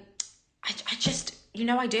 I just, you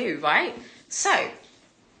know I do, right? So,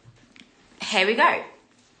 here we go.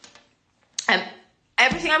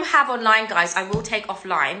 Everything I have online, guys, I will take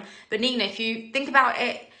offline. But Nina, if you think about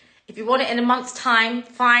it, if you want it in a month's time,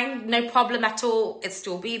 fine, no problem at all. It'll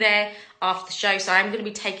still be there after the show. So I'm going to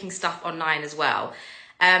be taking stuff online as well.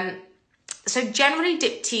 So generally,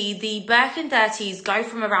 Dipty, the Birkin 30s go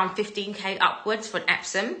from around 15k upwards for an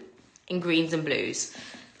Epsom in greens and blues.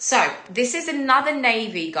 So this is another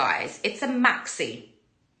navy, guys. It's a maxi.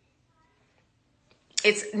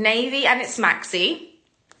 It's navy and it's maxi.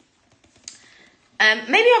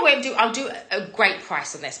 Maybe I'll do a great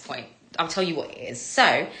price on this point. I'll tell you what it is.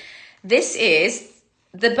 So this is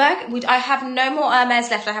the Birkin. I have no more Hermes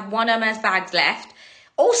left. I have one Hermes bag left.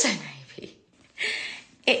 Also navy.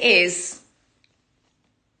 It is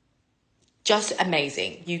just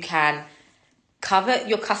amazing. You can cover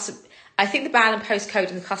your custom. I think the band and postcode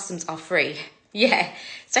and the customs are free. Yeah.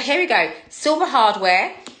 So here we go. Silver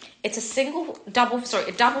hardware. It's a double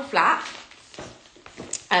flat.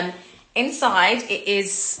 Inside, it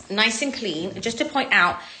is nice and clean. Just to point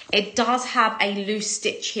out, it does have a loose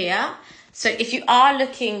stitch here. So if you are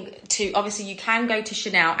looking to, obviously you can go to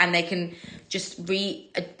Chanel and they can just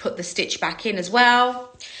put the stitch back in as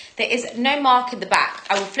well. There is no mark in the back.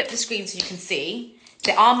 I will flip the screen so you can see.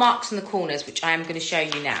 There are marks in the corners, which I am going to show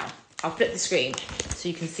you now. I'll flip the screen so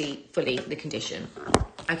you can see fully the condition.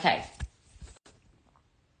 Okay.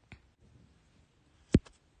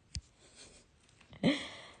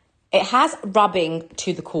 It has rubbing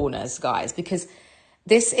to the corners, guys, because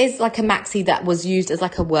this is like a maxi that was used as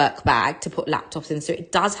like a work bag to put laptops in. So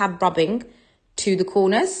it does have rubbing to the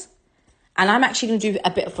corners. And I'm actually going to do a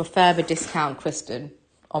bit of a further discount, Kristen,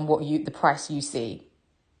 on what the price you see.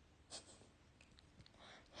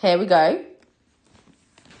 Here we go.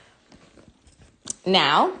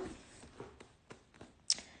 Now,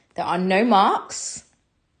 there are no marks.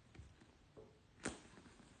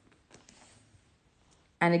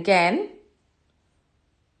 And again,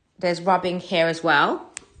 there's rubbing here as well.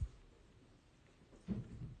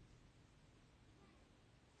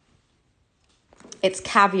 It's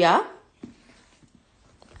caviar.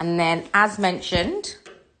 And then, as mentioned,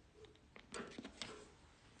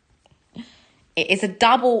 it is a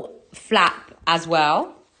double flap as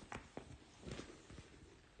well.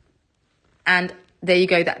 And there you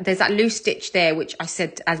go. There's that loose stitch there, which I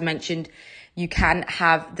said, as mentioned, you can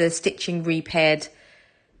have the stitching repaired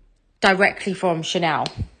directly from Chanel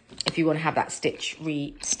if you want to have that stitch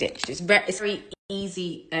re-stitched. It's very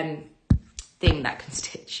easy thing that can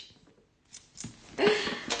stitch.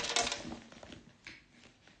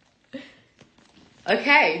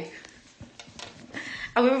 Okay.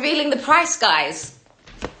 Are we revealing the price, guys?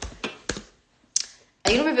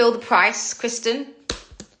 Are you going to reveal the price, Kristen?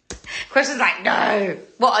 Kristen's like, no.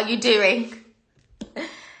 What are you doing?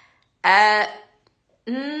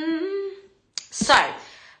 So,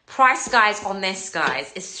 price, guys, on this,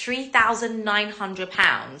 guys, is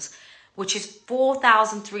 £3,900, which is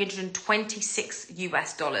 $4,326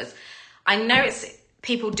 US. I know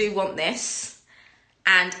people do want this.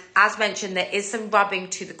 And as mentioned, there is some rubbing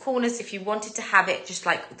to the corners. If you wanted to have it just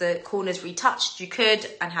like the corners retouched, you could,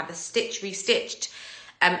 and have the stitch restitched.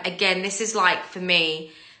 Again, this is like, for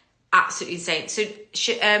me, absolutely insane. So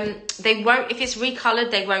they won't, if it's recolored,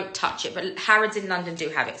 they won't touch it. But Harrods in London do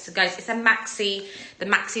have it. So guys, it's a maxi. The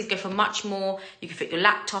maxis go for much more. You can fit your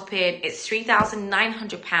laptop in. It's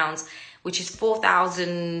 £3,900, which is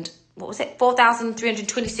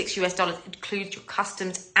 $4,326 US. It includes your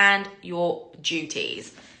customs and your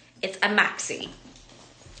duties. It's a maxi.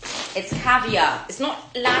 It's caviar. It's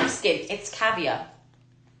not lambskin, it's caviar.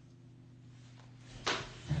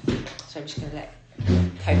 So I'm just going to let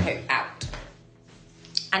Coco out.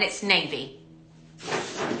 And it's navy.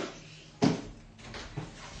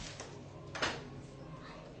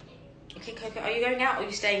 Okay, Coco, are you going out or are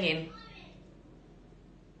you staying in?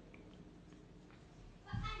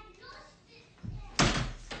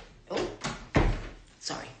 Oh,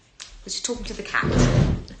 sorry. I was just talking to the cat.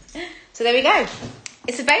 So there we go.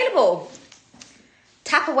 It's available.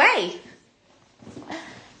 Tap away.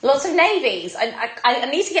 Lots of navies. I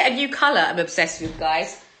need to get a new colour I'm obsessed with,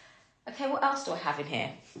 guys. Okay, what else do I have in here?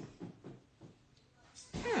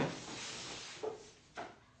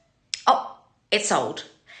 Oh, it's sold.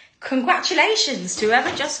 Congratulations to whoever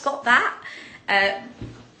just got that.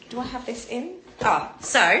 Do I have this in? Oh,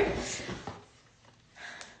 so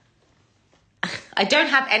I don't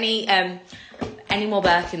have any more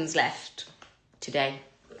Birkins left today.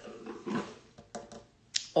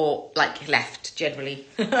 Or like left generally.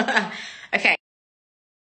 Okay.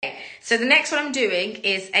 So the next one I'm doing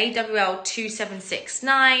is AWL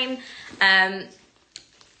 2769.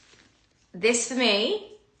 This for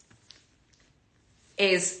me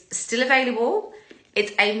is still available.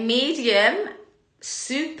 It's a medium,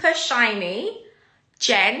 super shiny.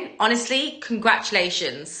 Jen, honestly,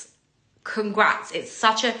 congratulations. Congrats. It's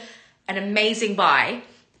such an amazing buy.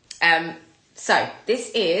 So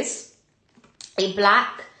this is a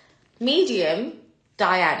black medium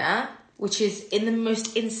Diana, which is in the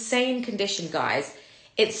most insane condition, guys.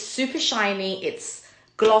 It's super shiny, it's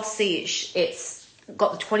glossy, it's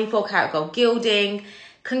got the 24 karat gold gilding.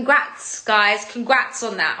 Congrats, guys, congrats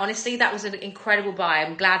on that. Honestly, that was an incredible buy.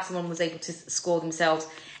 I'm glad someone was able to score themselves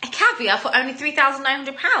a caviar for only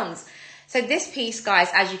 £3,900. So this piece, guys,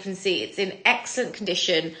 as you can see, it's in excellent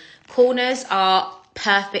condition. Corners are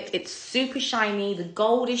perfect. It's super shiny. The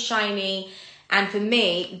gold is shiny. And for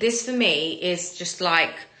me, this for me is just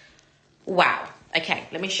like, wow. Okay,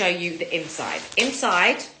 let me show you the inside.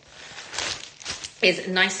 Inside is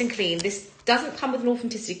nice and clean. This doesn't come with an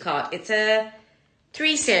authenticity card. It's a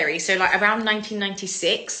 3 series, so like around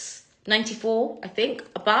 1996. 94, I think,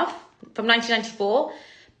 above, from 1994.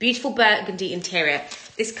 Beautiful burgundy interior.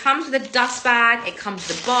 This comes with a dust bag. It comes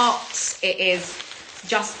with a box. It is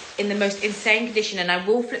just in the most insane condition. And I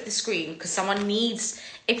will flip the screen because someone needs,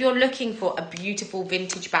 if you're looking for a beautiful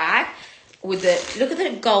vintage bag with the, look at the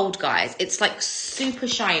gold, guys. It's like super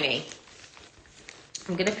shiny.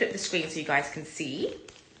 I'm going to flip the screen so you guys can see.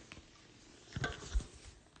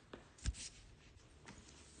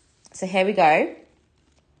 So here we go.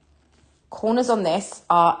 Corners on this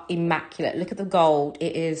are immaculate. Look at the gold.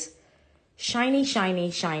 It is shiny, shiny,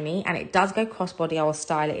 shiny. And it does go crossbody. I will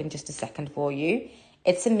style it in just a second for you.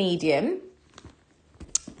 It's a medium.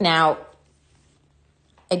 Now,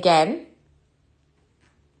 again,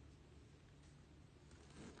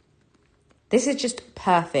 this is just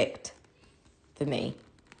perfect for me.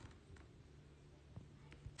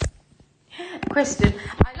 Kristen,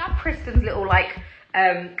 I love Kristen's little like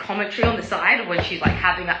commentary on the side when she's like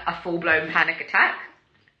having a full-blown panic attack.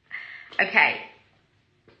 Okay,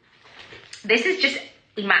 this is just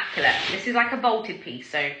immaculate. This is like a vaulted piece,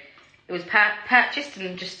 so it was purchased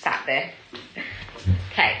and just sat there.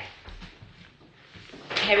 Okay,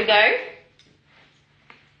 here we go.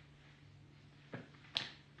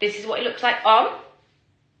 This is what it looks like on,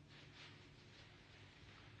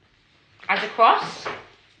 as a cross.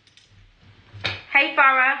 Hey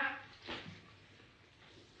Farah.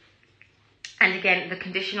 And again, the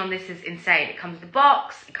condition on this is insane. It comes with a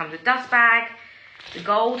box, it comes with a dust bag. The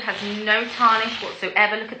gold has no tarnish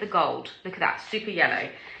whatsoever. Look at the gold. Look at that, super yellow.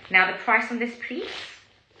 Now the price on this piece.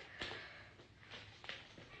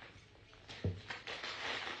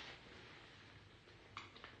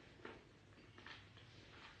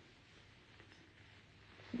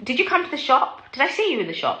 Did you come to the shop? Did I see you in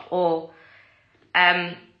the shop? Or,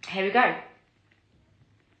 here we go.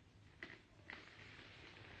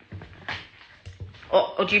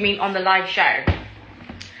 Or do you mean on the live show?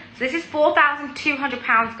 So this is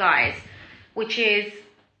 £4,200, guys, which is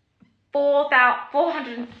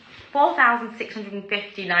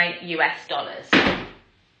 4,659 US dollars.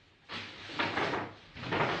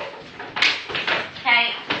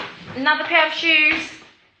 Okay, another pair of shoes.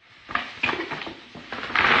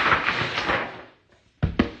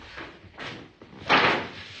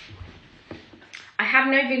 I have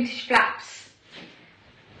no vintage flaps.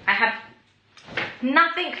 I have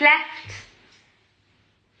nothing left.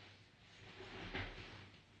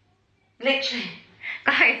 Literally.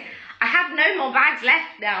 Guys, I have no more bags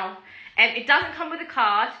left now. It doesn't come with a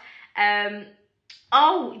card.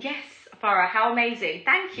 Oh, yes, Farah, how amazing.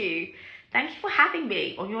 Thank you. Thank you for having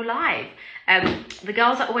me on your live. The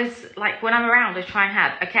girls are always, like, when I'm around, I try and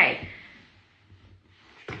have. Okay.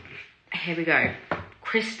 Here we go.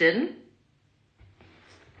 Kristen.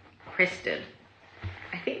 I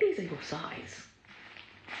think these are your size.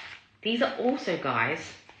 These are also, guys,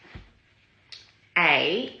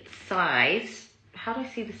 a size, how do I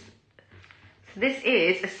see this? So this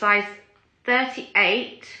is a size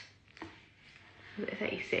 38,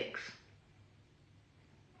 36.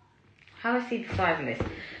 How do I see the size on this?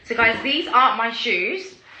 So guys, these aren't my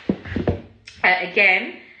shoes.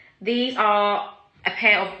 Again, these are a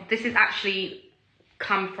pair of, this is actually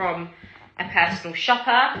come from a personal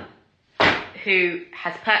shopper who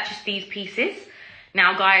has purchased these pieces.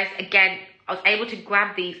 Now guys, again, I was able to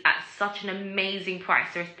grab these at such an amazing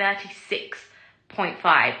price. They're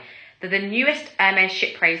 36.5. They're the newest Hermes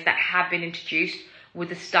Chypres that have been introduced with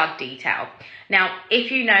the stud detail. Now,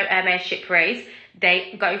 if you know Hermes Chypres,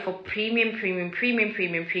 they go for premium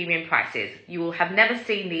prices. You will have never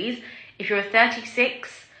seen these. If you're a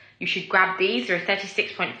 36, you should grab these. They're a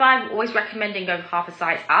 36.5. I'm always recommending going half a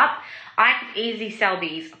size up. I could easily sell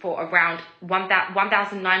these for around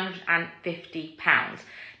 £1,950.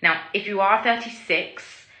 Now, if you are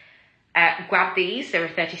 36, grab these. They're a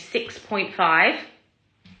 36.5.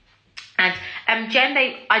 And Jen,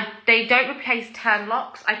 they don't replace turn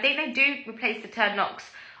locks. I think they do replace the turn locks.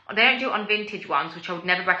 They don't do it on vintage ones, which I would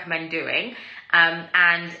never recommend doing.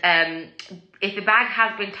 If the bag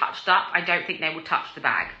has been touched up, I don't think they will touch the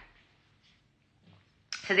bag.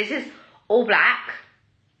 So this is all black.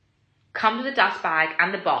 Comes with a dust bag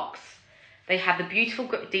and the box. They have the beautiful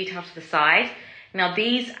grip detail to the side. Now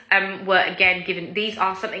these were again given, these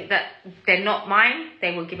are something that, they're not mine.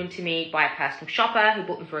 They were given to me by a personal shopper who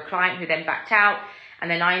bought them for a client who then backed out.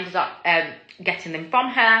 And then I ended up getting them from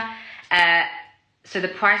her. So the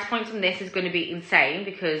price point on this is going to be insane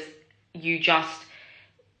because we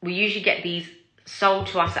usually get these sold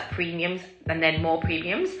to us at premiums and then more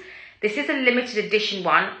premiums. This is a limited edition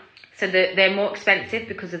one So they're more expensive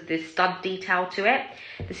because of the stud detail to it.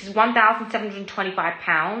 This is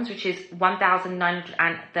 £1,725, which is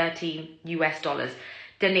 $1,913 US.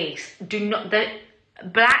 Denise, do not, the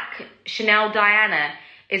black Chanel Diana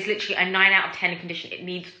is literally a 9 out of 10 in condition. It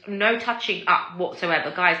needs no touching up whatsoever.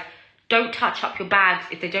 Guys, don't touch up your bags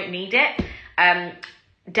if they don't need it.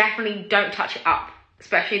 Definitely don't touch it up,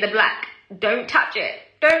 especially the black. Don't touch it.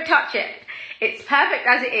 Don't touch it. It's perfect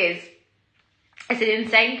as it is. It's an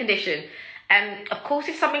insane condition. Of course,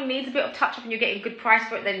 if something needs a bit of touch up and you're getting a good price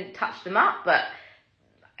for it, then touch them up. But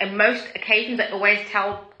in most occasions, I always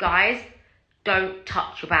tell guys, don't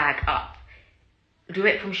touch your bag up. Do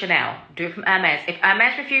it from Chanel. Do it from Hermes. If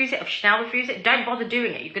Hermes refuse it, if Chanel refuse it, don't bother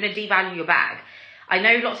doing it. You're going to devalue your bag. I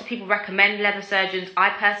know lots of people recommend leather surgeons. I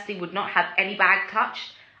personally would not have any bag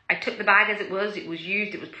touched. I took the bag as it was. It was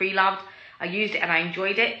used. It was pre-loved. I used it and I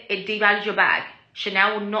enjoyed it. It devalues your bag.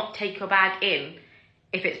 Chanel will not take your bag in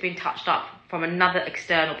if it's been touched up from another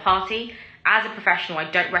external party. As a professional,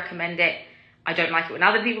 I don't recommend it. I don't like it when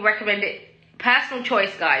other people recommend it. Personal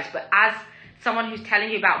choice, guys. But as someone who's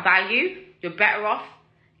telling you about value, you're better off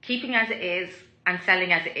keeping as it is and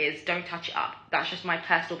selling as it is. Don't touch it up. That's just my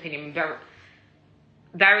personal opinion. Very,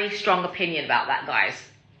 very strong opinion about that, guys.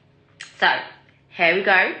 So, here we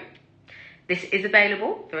go. This is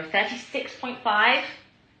available. There are 36.5.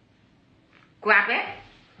 Grab it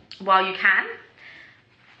while you can,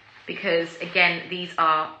 because again, these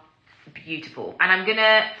are beautiful. And I'm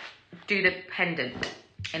gonna do the pendant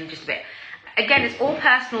in just a bit. Again, it's all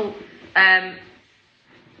personal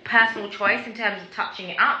choice in terms of touching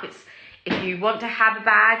it up. It's if you want to have a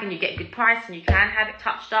bag and you get a good price and you can have it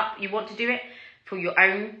touched up, you want to do it for your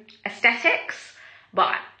own aesthetics.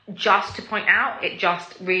 But just to point out, it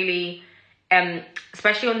just really,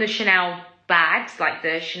 especially on the Chanel bags, like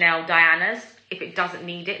the Chanel Dianas, if it doesn't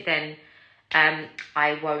need it, then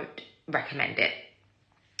I won't recommend it.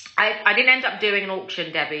 I didn't end up doing an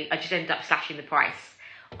auction, Debbie. I just ended up slashing the price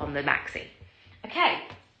on the maxi. Okay.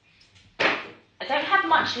 I don't have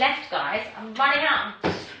much left, guys. I'm running out.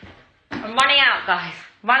 I'm running out, guys.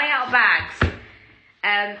 Running out of bags.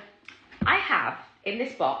 I have in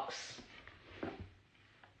this box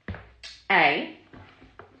a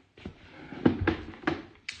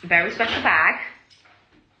very special bag,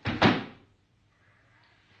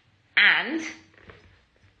 and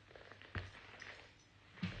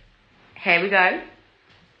here we go.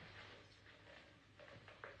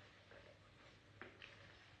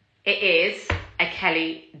 It is a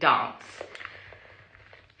Kelly dance.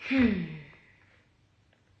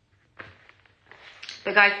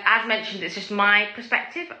 But guys, as mentioned, it's just my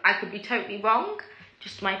perspective. I could be totally wrong.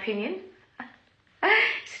 Just my opinion.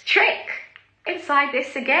 It's a trick inside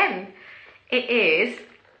this again. It is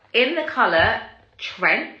in the colour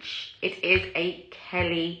Trench. It is a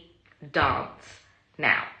Kelly dance.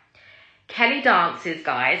 Now, Kelly dances,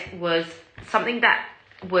 guys, was something that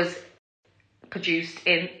was produced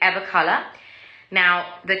in Evercolour.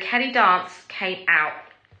 Now, the Kelly dance came out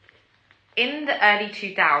in the early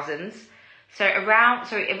 2000s. So around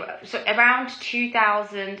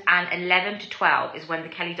 2011 to 12 is when the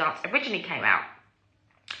Kelly dance originally came out.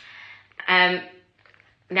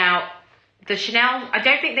 Now, the Chanel, I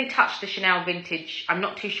don't think they touched the Chanel vintage. I'm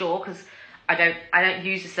not too sure because I don't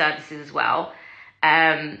use the services as well.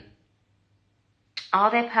 Are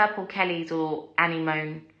there purple Kellys or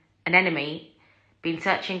anemone, anemone? Been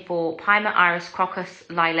searching for Primer, Iris, Crocus,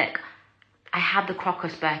 Lilac. I have the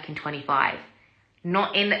Crocus Birkin 25.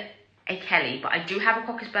 Not in a Kelly, but I do have a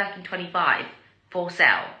Crocus Birkin 25 for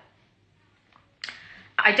sale.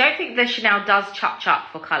 I don't think the Chanel does chuck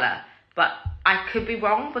for colour, but I could be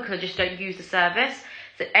wrong because I just don't use the service.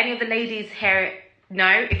 So any of the ladies here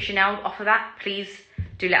know if Chanel offer that, please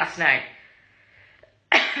do let us know.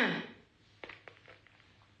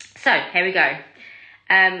 So here we go.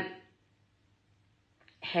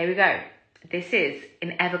 Here we go. This is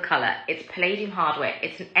in Evercolour. It's Palladium hardware.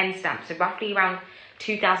 It's an end stamp. So roughly around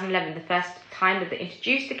 2011, the first time that they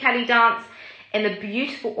introduced the Kelly dance in the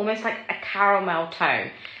beautiful, almost like a caramel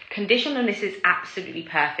tone. Condition on this is absolutely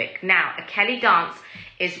perfect. Now, a Kelly dance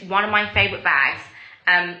is one of my favourite bags,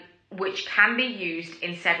 which can be used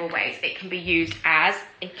in several ways. It can be used as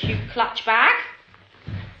a cute clutch bag.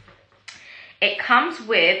 It comes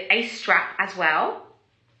with a strap as well.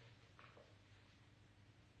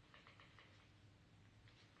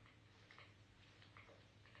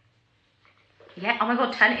 Yeah, oh my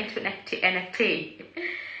God, turn it into an NFT.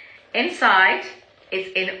 Inside, it's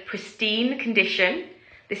in pristine condition.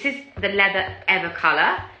 This is the leather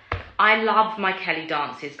Evercolour. I love my Kelly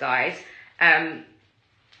dances, guys.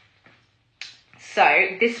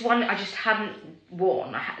 So this one I just haven't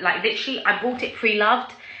worn. Like literally, I bought it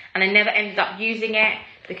pre-loved and I never ended up using it.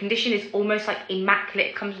 The condition is almost like immaculate.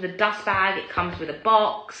 It comes with a dust bag. It comes with a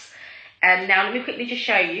box. And now let me quickly just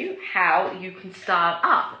show you how you can style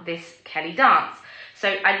up this Kelly dance. So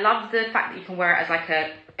I love the fact that you can wear it as like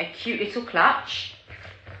a cute little clutch.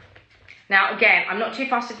 Now again, I'm not too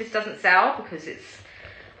fussed if this doesn't sell because it's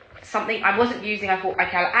something I wasn't using. I thought,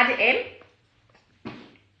 okay, I'll add it in.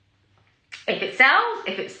 If it sells,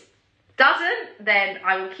 if it doesn't, then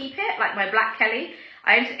I will keep it, like my black Kelly.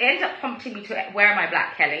 It ended up prompting me to wear my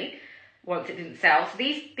black Kelly once it didn't sell. So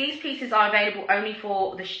these pieces are available only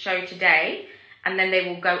for the show today, and then they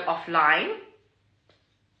will go offline.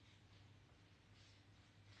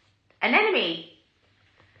 Anemone.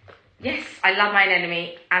 Yes, I love my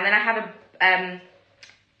anemone. And then I have a,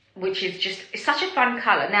 which is just, it's such a fun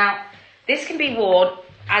colour. Now, this can be worn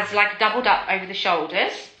as like doubled up over the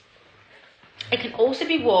shoulders. It can also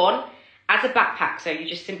be worn as a backpack. So you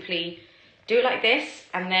just simply do it like this,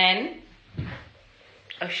 and then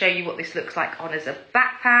I'll show you what this looks like on as a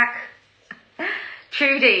backpack.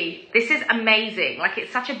 Trudy, this is amazing. Like,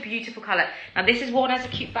 it's such a beautiful colour. Now, this is worn as a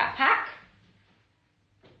cute backpack.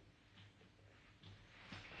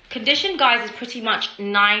 Condition, guys, is pretty much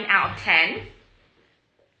 9 out of 10.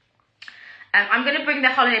 I'm going to bring the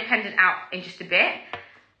holiday pendant out in just a bit.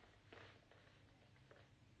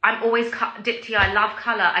 I'm always Dipty, I love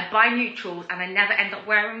colour. I buy neutrals and I never end up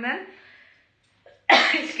wearing them.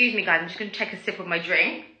 Excuse me, guys, I'm just going to take a sip of my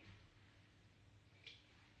drink.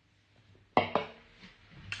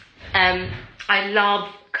 I love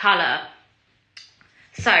colour.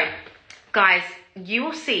 So, guys, you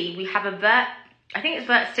will see we have a I think it's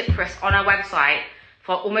Vert Cyprus on our website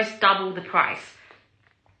for almost double the price.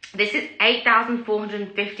 This is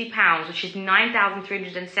 £8,450, which is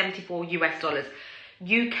 $9,374 US.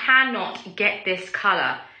 You cannot get this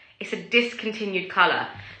colour. It's a discontinued colour.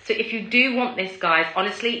 So if you do want this, guys,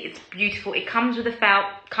 honestly, it's beautiful. It comes with a felt,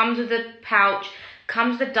 comes with a pouch,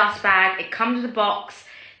 comes with a dust bag, it comes with a box.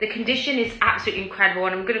 The condition is absolutely incredible,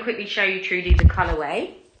 and I'm going to quickly show you, Trudy, the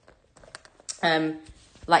colourway.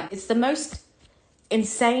 Like, it's the most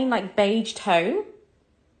insane, like, beige tone.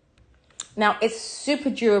 Now, it's super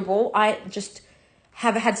durable. I just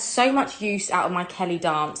have had so much use out of my Kelly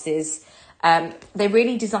dances. They're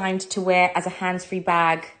really designed to wear as a hands-free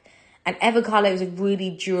bag. And Evercolour is a really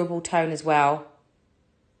durable tone as well.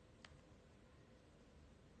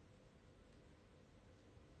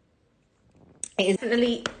 It is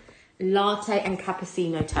definitely latte and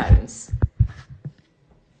cappuccino tones.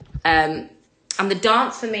 And the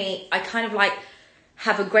dance for me, I kind of like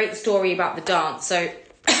have a great story about the dance. So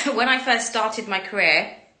when I first started my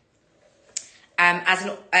career as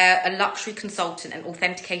a luxury consultant and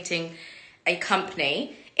authenticating a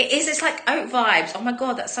company, it's like oat vibes. Oh my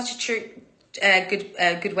God, that's such a true,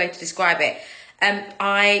 good way to describe it.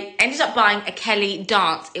 I ended up buying a Kelly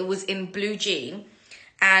dance. It was in blue jean.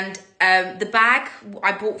 And the bag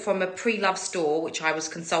I bought from a pre-love store, which I was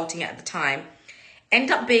consulting at the time,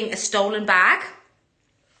 ended up being a stolen bag.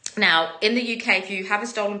 Now, in the UK, if you have a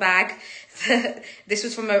stolen bag, this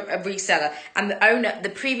was from a reseller. And the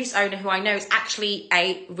previous owner, who I know is actually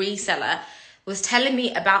a reseller, was telling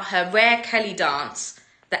me about her rare Kelly dance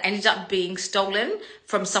that ended up being stolen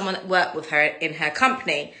from someone that worked with her in her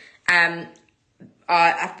company.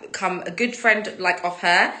 I've become a good friend of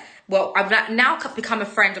her. Well, I've now become a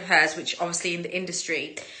friend of hers, which obviously in the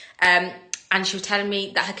industry. And she was telling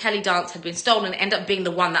me that her Kelly dance had been stolen, ended up being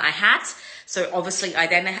the one that I had. So obviously I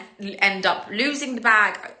then end up losing the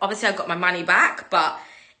bag. Obviously I got my money back, but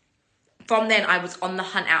from then I was on the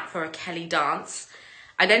hunt out for a Kelly dance.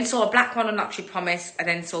 I then saw a black one on Luxury Promise. I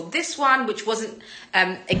then saw this one, which wasn't,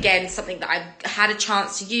 again, something that I had a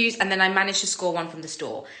chance to use. And then I managed to score one from the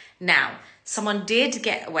store. Now, someone did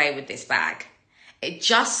get away with this bag. It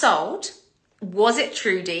just sold. Was it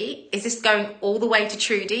Trudy? Is this going all the way to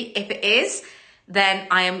Trudy? If it is, then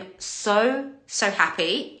I am so, so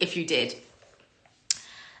happy if you did.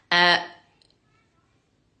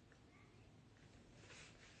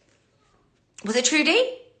 Was it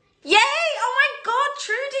Trudy? Yay! Oh my God,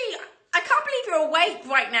 Trudy! I can't believe you're awake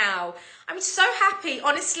right now. I'm so happy,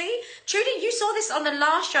 honestly. Trudy, you saw this on the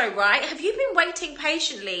last show, right? Have you been waiting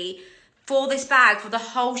patiently for this bag for the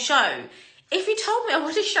whole show? If you told me, I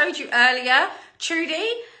would have showed you earlier. Trudy,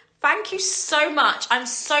 thank you so much. I'm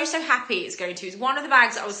so, so happy it's going to. It's one of the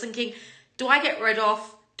bags that I was thinking, do I get rid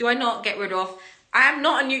of? Do I not get rid of? I am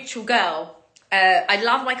not a neutral girl. I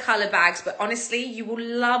love my colour bags, but honestly, you will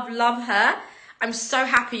love her. I'm so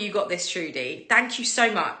happy you got this, Trudy. Thank you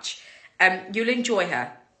so much. You'll enjoy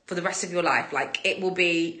her for the rest of your life. Like, it will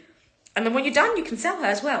be And then when you're done, you can sell her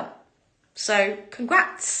as well. So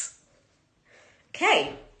congrats.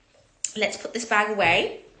 Okay, let's put this bag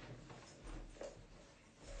away.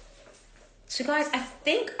 So guys, I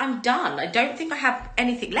think I'm done. I don't think I have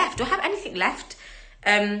anything left. Do I have anything left,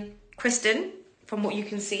 Kristen, from what you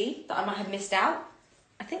can see that I might have missed out?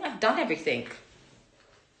 I think I've done everything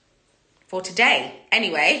for today.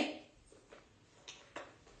 Anyway.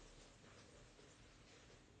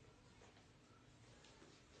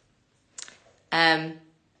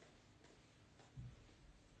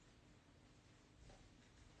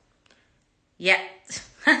 Yeah.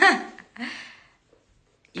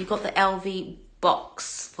 You got the LV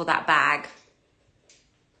box for that bag.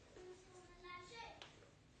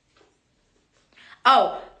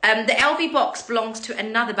 Oh, the LV box belongs to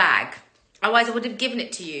another bag. Otherwise, I would have given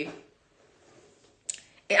it to you.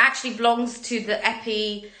 It actually belongs to the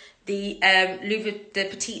Epi, the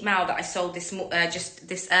Petite Mail that I sold just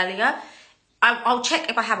this earlier. I'll check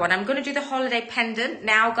if I have one. I'm going to do the holiday pendant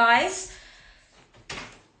now, guys.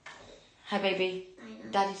 Hi, baby. I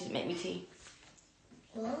know. Daddy didn't make me tea.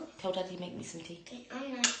 What? Tell Daddy to make me some tea. Okay,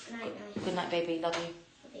 I'm night. Good night, baby. Love you.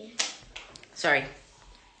 Love you. Sorry.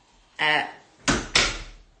 That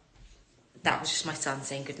was just my son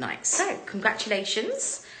saying good night. So,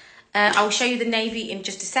 congratulations. I will show you the navy in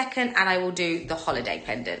just a second, and I will do the holiday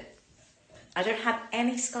pendant. I don't have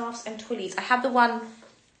any scarves and twillies. I have the one...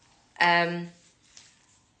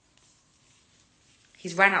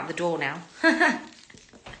 he's ran out the door now.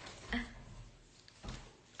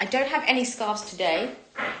 I don't have any scarves today.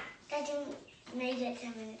 Daddy made it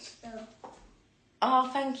 10 minutes ago. Oh,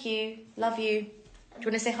 thank you. Love you. Do you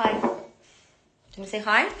want to say hi? Do you want to say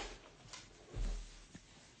hi?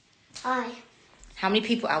 Hi. How many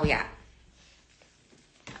people are we at?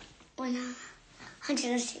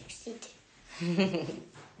 162.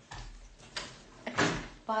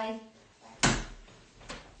 Bye.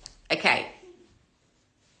 Okay.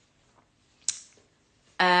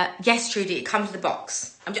 Yes, Trudy, it comes in the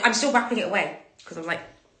box. I'm still wrapping it away because I'm like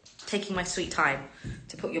taking my sweet time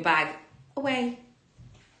to put your bag away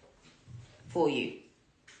for you.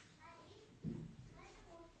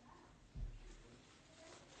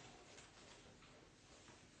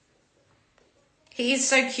 He is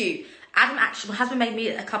so cute. Adam, actually, my husband made me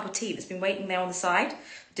a cup of tea that's been waiting there on the side.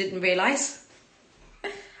 Didn't realise.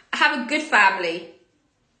 I have a good family.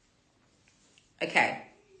 Okay.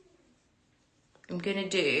 I'm going to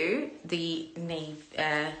do the navy.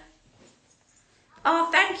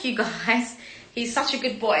 Oh, thank you, guys. He's such a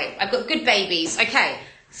good boy. I've got good babies. Okay.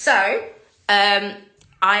 So, I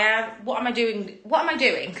am... What am I doing? What am I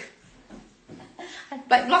doing?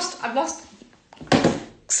 I've lost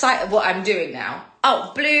sight of what I'm doing now.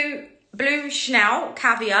 Oh, blue Chanel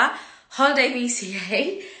Caviar Holiday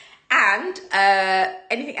BCA, and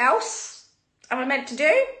anything else am I meant to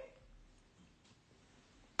do?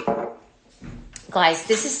 Guys,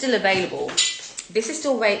 this is still available. This is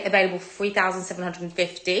still available for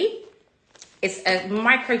 $3,750. It's a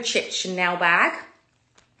microchipped Chanel bag.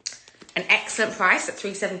 An excellent price at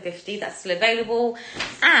 $3,750. That's still available.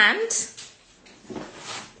 And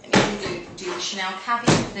let me do the Chanel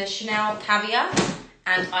Caviar,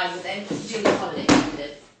 and I will then do the holiday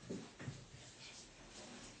pendant.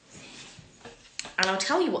 And I'll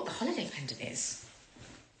tell you what the holiday pendant is.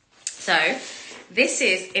 So, this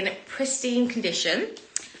is in pristine condition.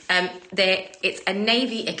 It's a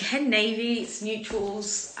navy, again navy, it's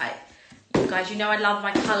neutrals. Guys, you know I love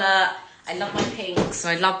my colour. I love my pinks,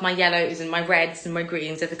 and I love my yellows and my reds and my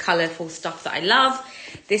greens. They're the colourful stuff that I love.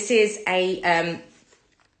 This is a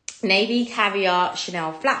navy caviar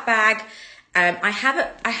Chanel flat bag. I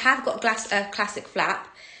have got a classic flap.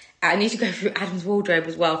 I need to go through Adam's wardrobe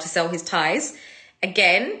as well to sell his ties.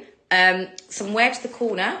 Again, some wear to the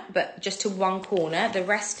corner, but just to one corner. The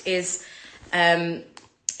rest is in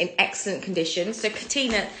excellent condition. So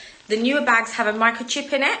Katina, the newer bags have a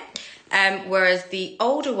microchip in it, whereas the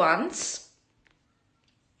older ones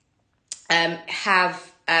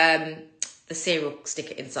have the cereal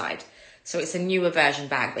sticker inside. So it's a newer version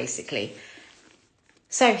bag, basically.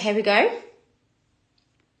 So here we go.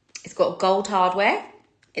 It's got gold hardware.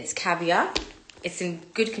 It's caviar. It's in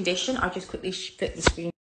good condition. I'll just quickly flip the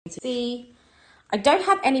screen to see. I don't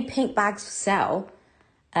have any pink bags for sale.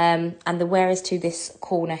 And the wear is to this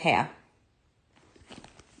corner here.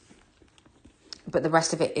 But the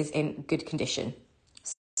rest of it is in good condition.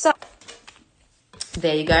 So,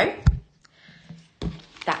 there you go.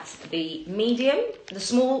 That's the medium, the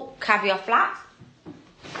small caviar flat.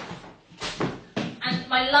 And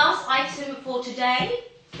my last item for today,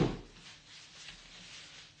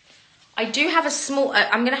 I do have a small,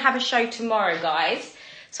 I'm going to have a show tomorrow, guys.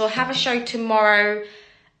 So I'll have a show tomorrow.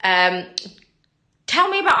 Tell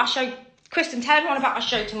me about our show. Kristen, tell everyone about our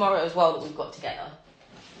show tomorrow as well that we've got together.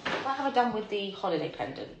 What have I done with the holiday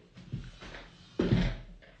pendant?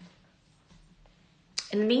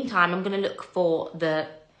 In the meantime, I'm going to look for the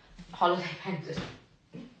holiday pendant.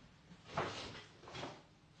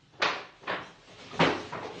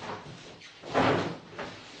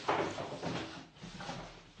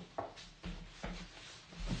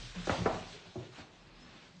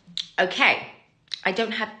 Okay, I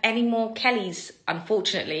don't have any more Kellys,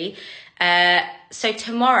 unfortunately. So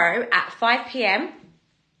tomorrow at 5 p.m,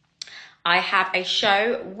 I have a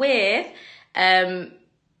show with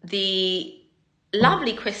the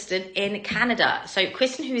lovely Kristen in Canada. So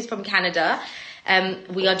Kristen, who is from Canada,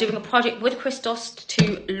 we are doing a project with Christos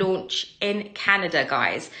to launch in Canada,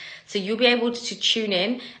 guys. So you'll be able to tune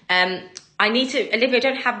in. I need to, Olivia, I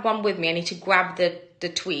don't have one with me. I need to grab the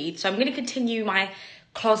tweed. So I'm going to continue my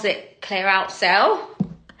closet clear out sale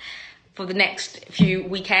for the next few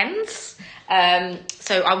weekends.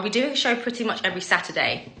 So I'll be doing a show pretty much every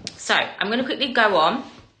Saturday. So I'm going to quickly go on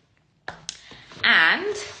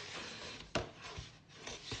and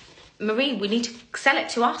Marie, we need to sell it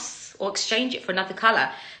to us or exchange it for another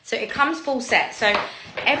colour. So it comes full set. So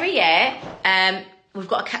every year, we've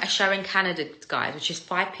got a show in Canada, guys, which is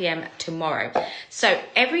 5 p.m. tomorrow. So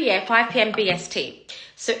every year, 5 p.m. BST.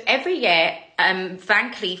 So every year,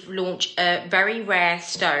 Van Cleef launch a very rare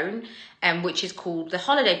stone, which is called the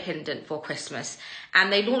holiday pendant for Christmas.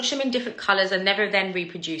 And they launch them in different colours and never then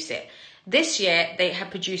reproduce it. This year, they have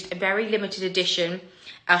produced a very limited edition,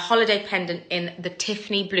 a holiday pendant in the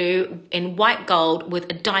Tiffany blue in white gold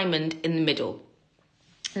with a diamond in the middle.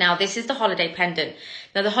 Now, this is the holiday pendant.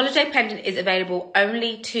 Now, the holiday pendant is available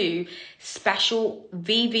only to special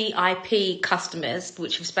VVIP customers,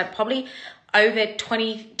 which have spent probably over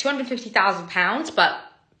 £250,000, but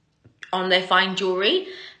on their fine jewellery,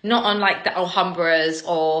 not on like the Alhambras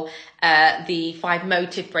or the 5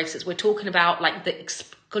 motive bracelets. We're talking about like the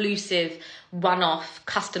exclusive one-off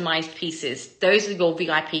customized pieces. Those are your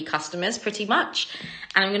VIP customers pretty much.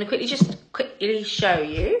 And I'm going to quickly show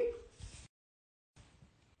you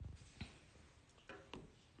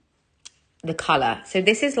the color. So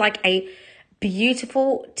this is like a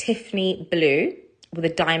beautiful Tiffany blue with a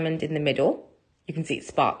diamond in the middle. You can see it's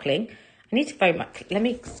sparkling. I need to very much, let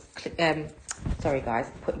me, sorry guys,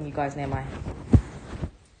 putting you guys near my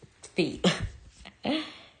feet.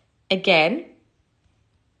 Again,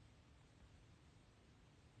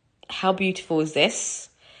 how beautiful is this?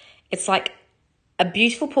 It's like a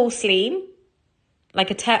beautiful porcelain, like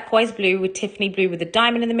a turquoise blue with Tiffany blue with a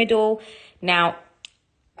diamond in the middle. Now,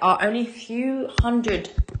 are only a few hundred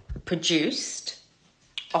produced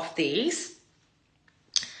of these.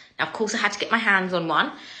 Now, of course, I had to get my hands on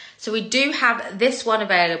one. So we do have this one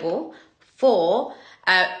available for,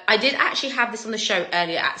 I did actually have this on the show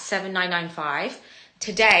earlier at $7,995.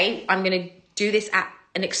 Today, I'm going to do this at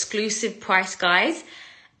an exclusive price, guys,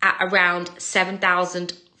 at around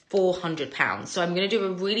 £7,400. So I'm going to do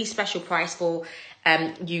a really special price for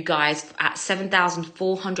you guys at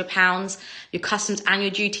 £7,400. Your customs and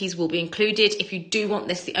your duties will be included. If you do want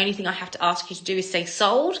this, the only thing I have to ask you to do is say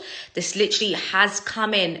sold. This literally has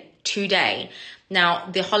come in today. Now,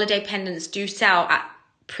 the holiday pendants do sell at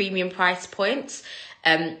premium price points.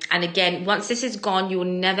 And again, once this is gone, you will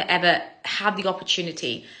never ever have the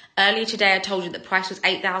opportunity. Earlier today, I told you the price was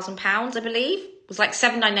 £8,000, I believe. It was like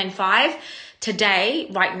 $7,995. Today,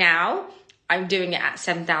 right now, I'm doing it at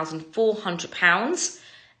 £7,400.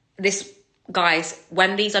 This, guys,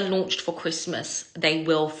 when these are launched for Christmas, they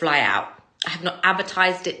will fly out. I have not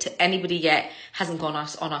advertised it to anybody yet. Hasn't gone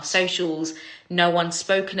on our socials. No one's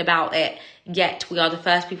spoken about it yet. We are the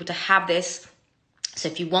first people to have this. So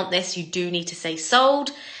if you want this, you do need to say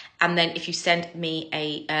sold. And then if you send me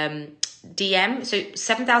a DM, so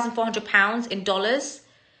 £7,400 in dollars,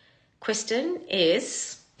 Kristen,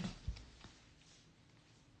 is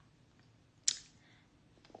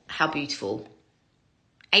how beautiful.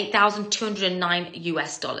 $8,209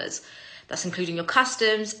 US. That's including your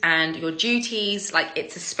customs and your duties. Like,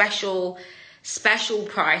 it's a special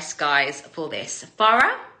price, guys, for this.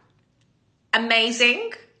 Farah,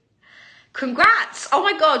 amazing. Congrats. Oh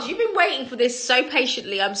my God, you've been waiting for this so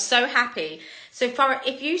patiently. I'm so happy. So Farah,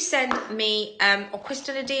 if you send me, or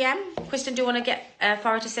Kristen a DM. Kristen, do you want to get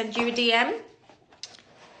Farah to send you a DM?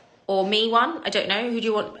 Or me one? I don't know. Who do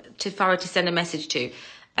you want Farah to send a message to?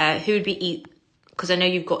 Who would be, because I know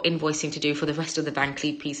you've got invoicing to do for the rest of the Van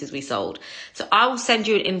Cleef pieces we sold. So I will send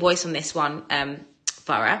you an invoice on this one,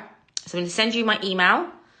 Farah. So I'm going to send you my email.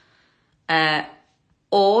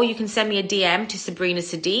 or you can send me a DM to Sabrina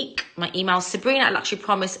Sadiq. My email is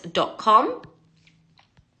sabrina@luxurypromise.com.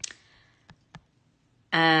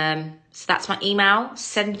 So that's my email.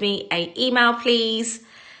 Send me an email, please.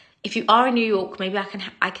 If you are in New York, maybe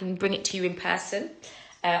I can bring it to you in person.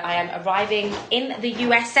 I am arriving in the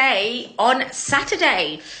USA on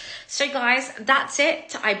Saturday. So guys, that's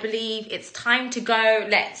it. I believe it's time to go.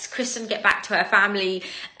 Let's Kristen get back to her family.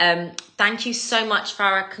 Thank you so much,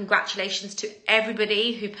 Farah. Congratulations to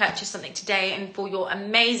everybody who purchased something today and for your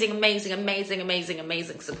amazing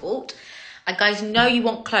support. I guys know you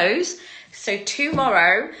want clothes. So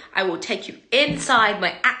tomorrow I will take you inside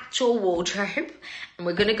my actual wardrobe and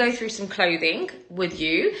we're going to go through some clothing with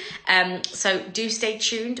you. So do stay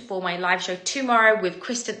tuned for my live show tomorrow with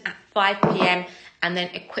Kristen at 5 p.m. and then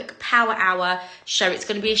a quick power hour show. It's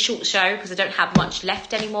going to be a short show because I don't have much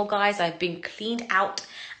left anymore, guys. I've been cleaned out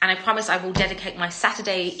and I promise I will dedicate my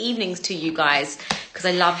Saturday evenings to you guys because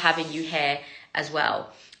I love having you here as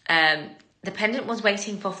well. The pendant was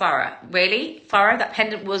waiting for Farah. Really? Farah, that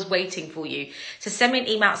pendant was waiting for you. So send me an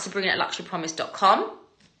email at sabrina@luxurypromise.com.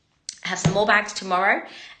 I have some more bags tomorrow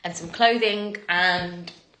and some clothing,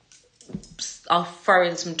 and I'll throw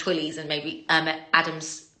in some twillies and maybe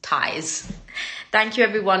Adam's ties. Thank you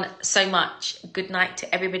everyone so much. Good night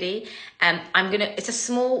to everybody. It's a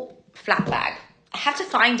small flat bag. I have to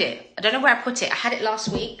find it. I don't know where I put it. I had it last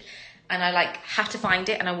week. And I have to find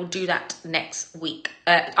it, and I will do that next week.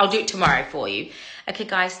 I'll do it tomorrow for you. Okay,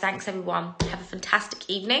 guys, thanks everyone. Have a fantastic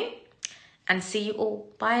evening and see you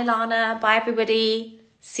all. Bye, Alana. Bye, everybody.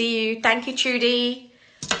 See you. Thank you, Trudy.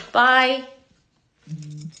 Bye.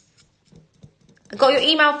 I got your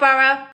email, Farah.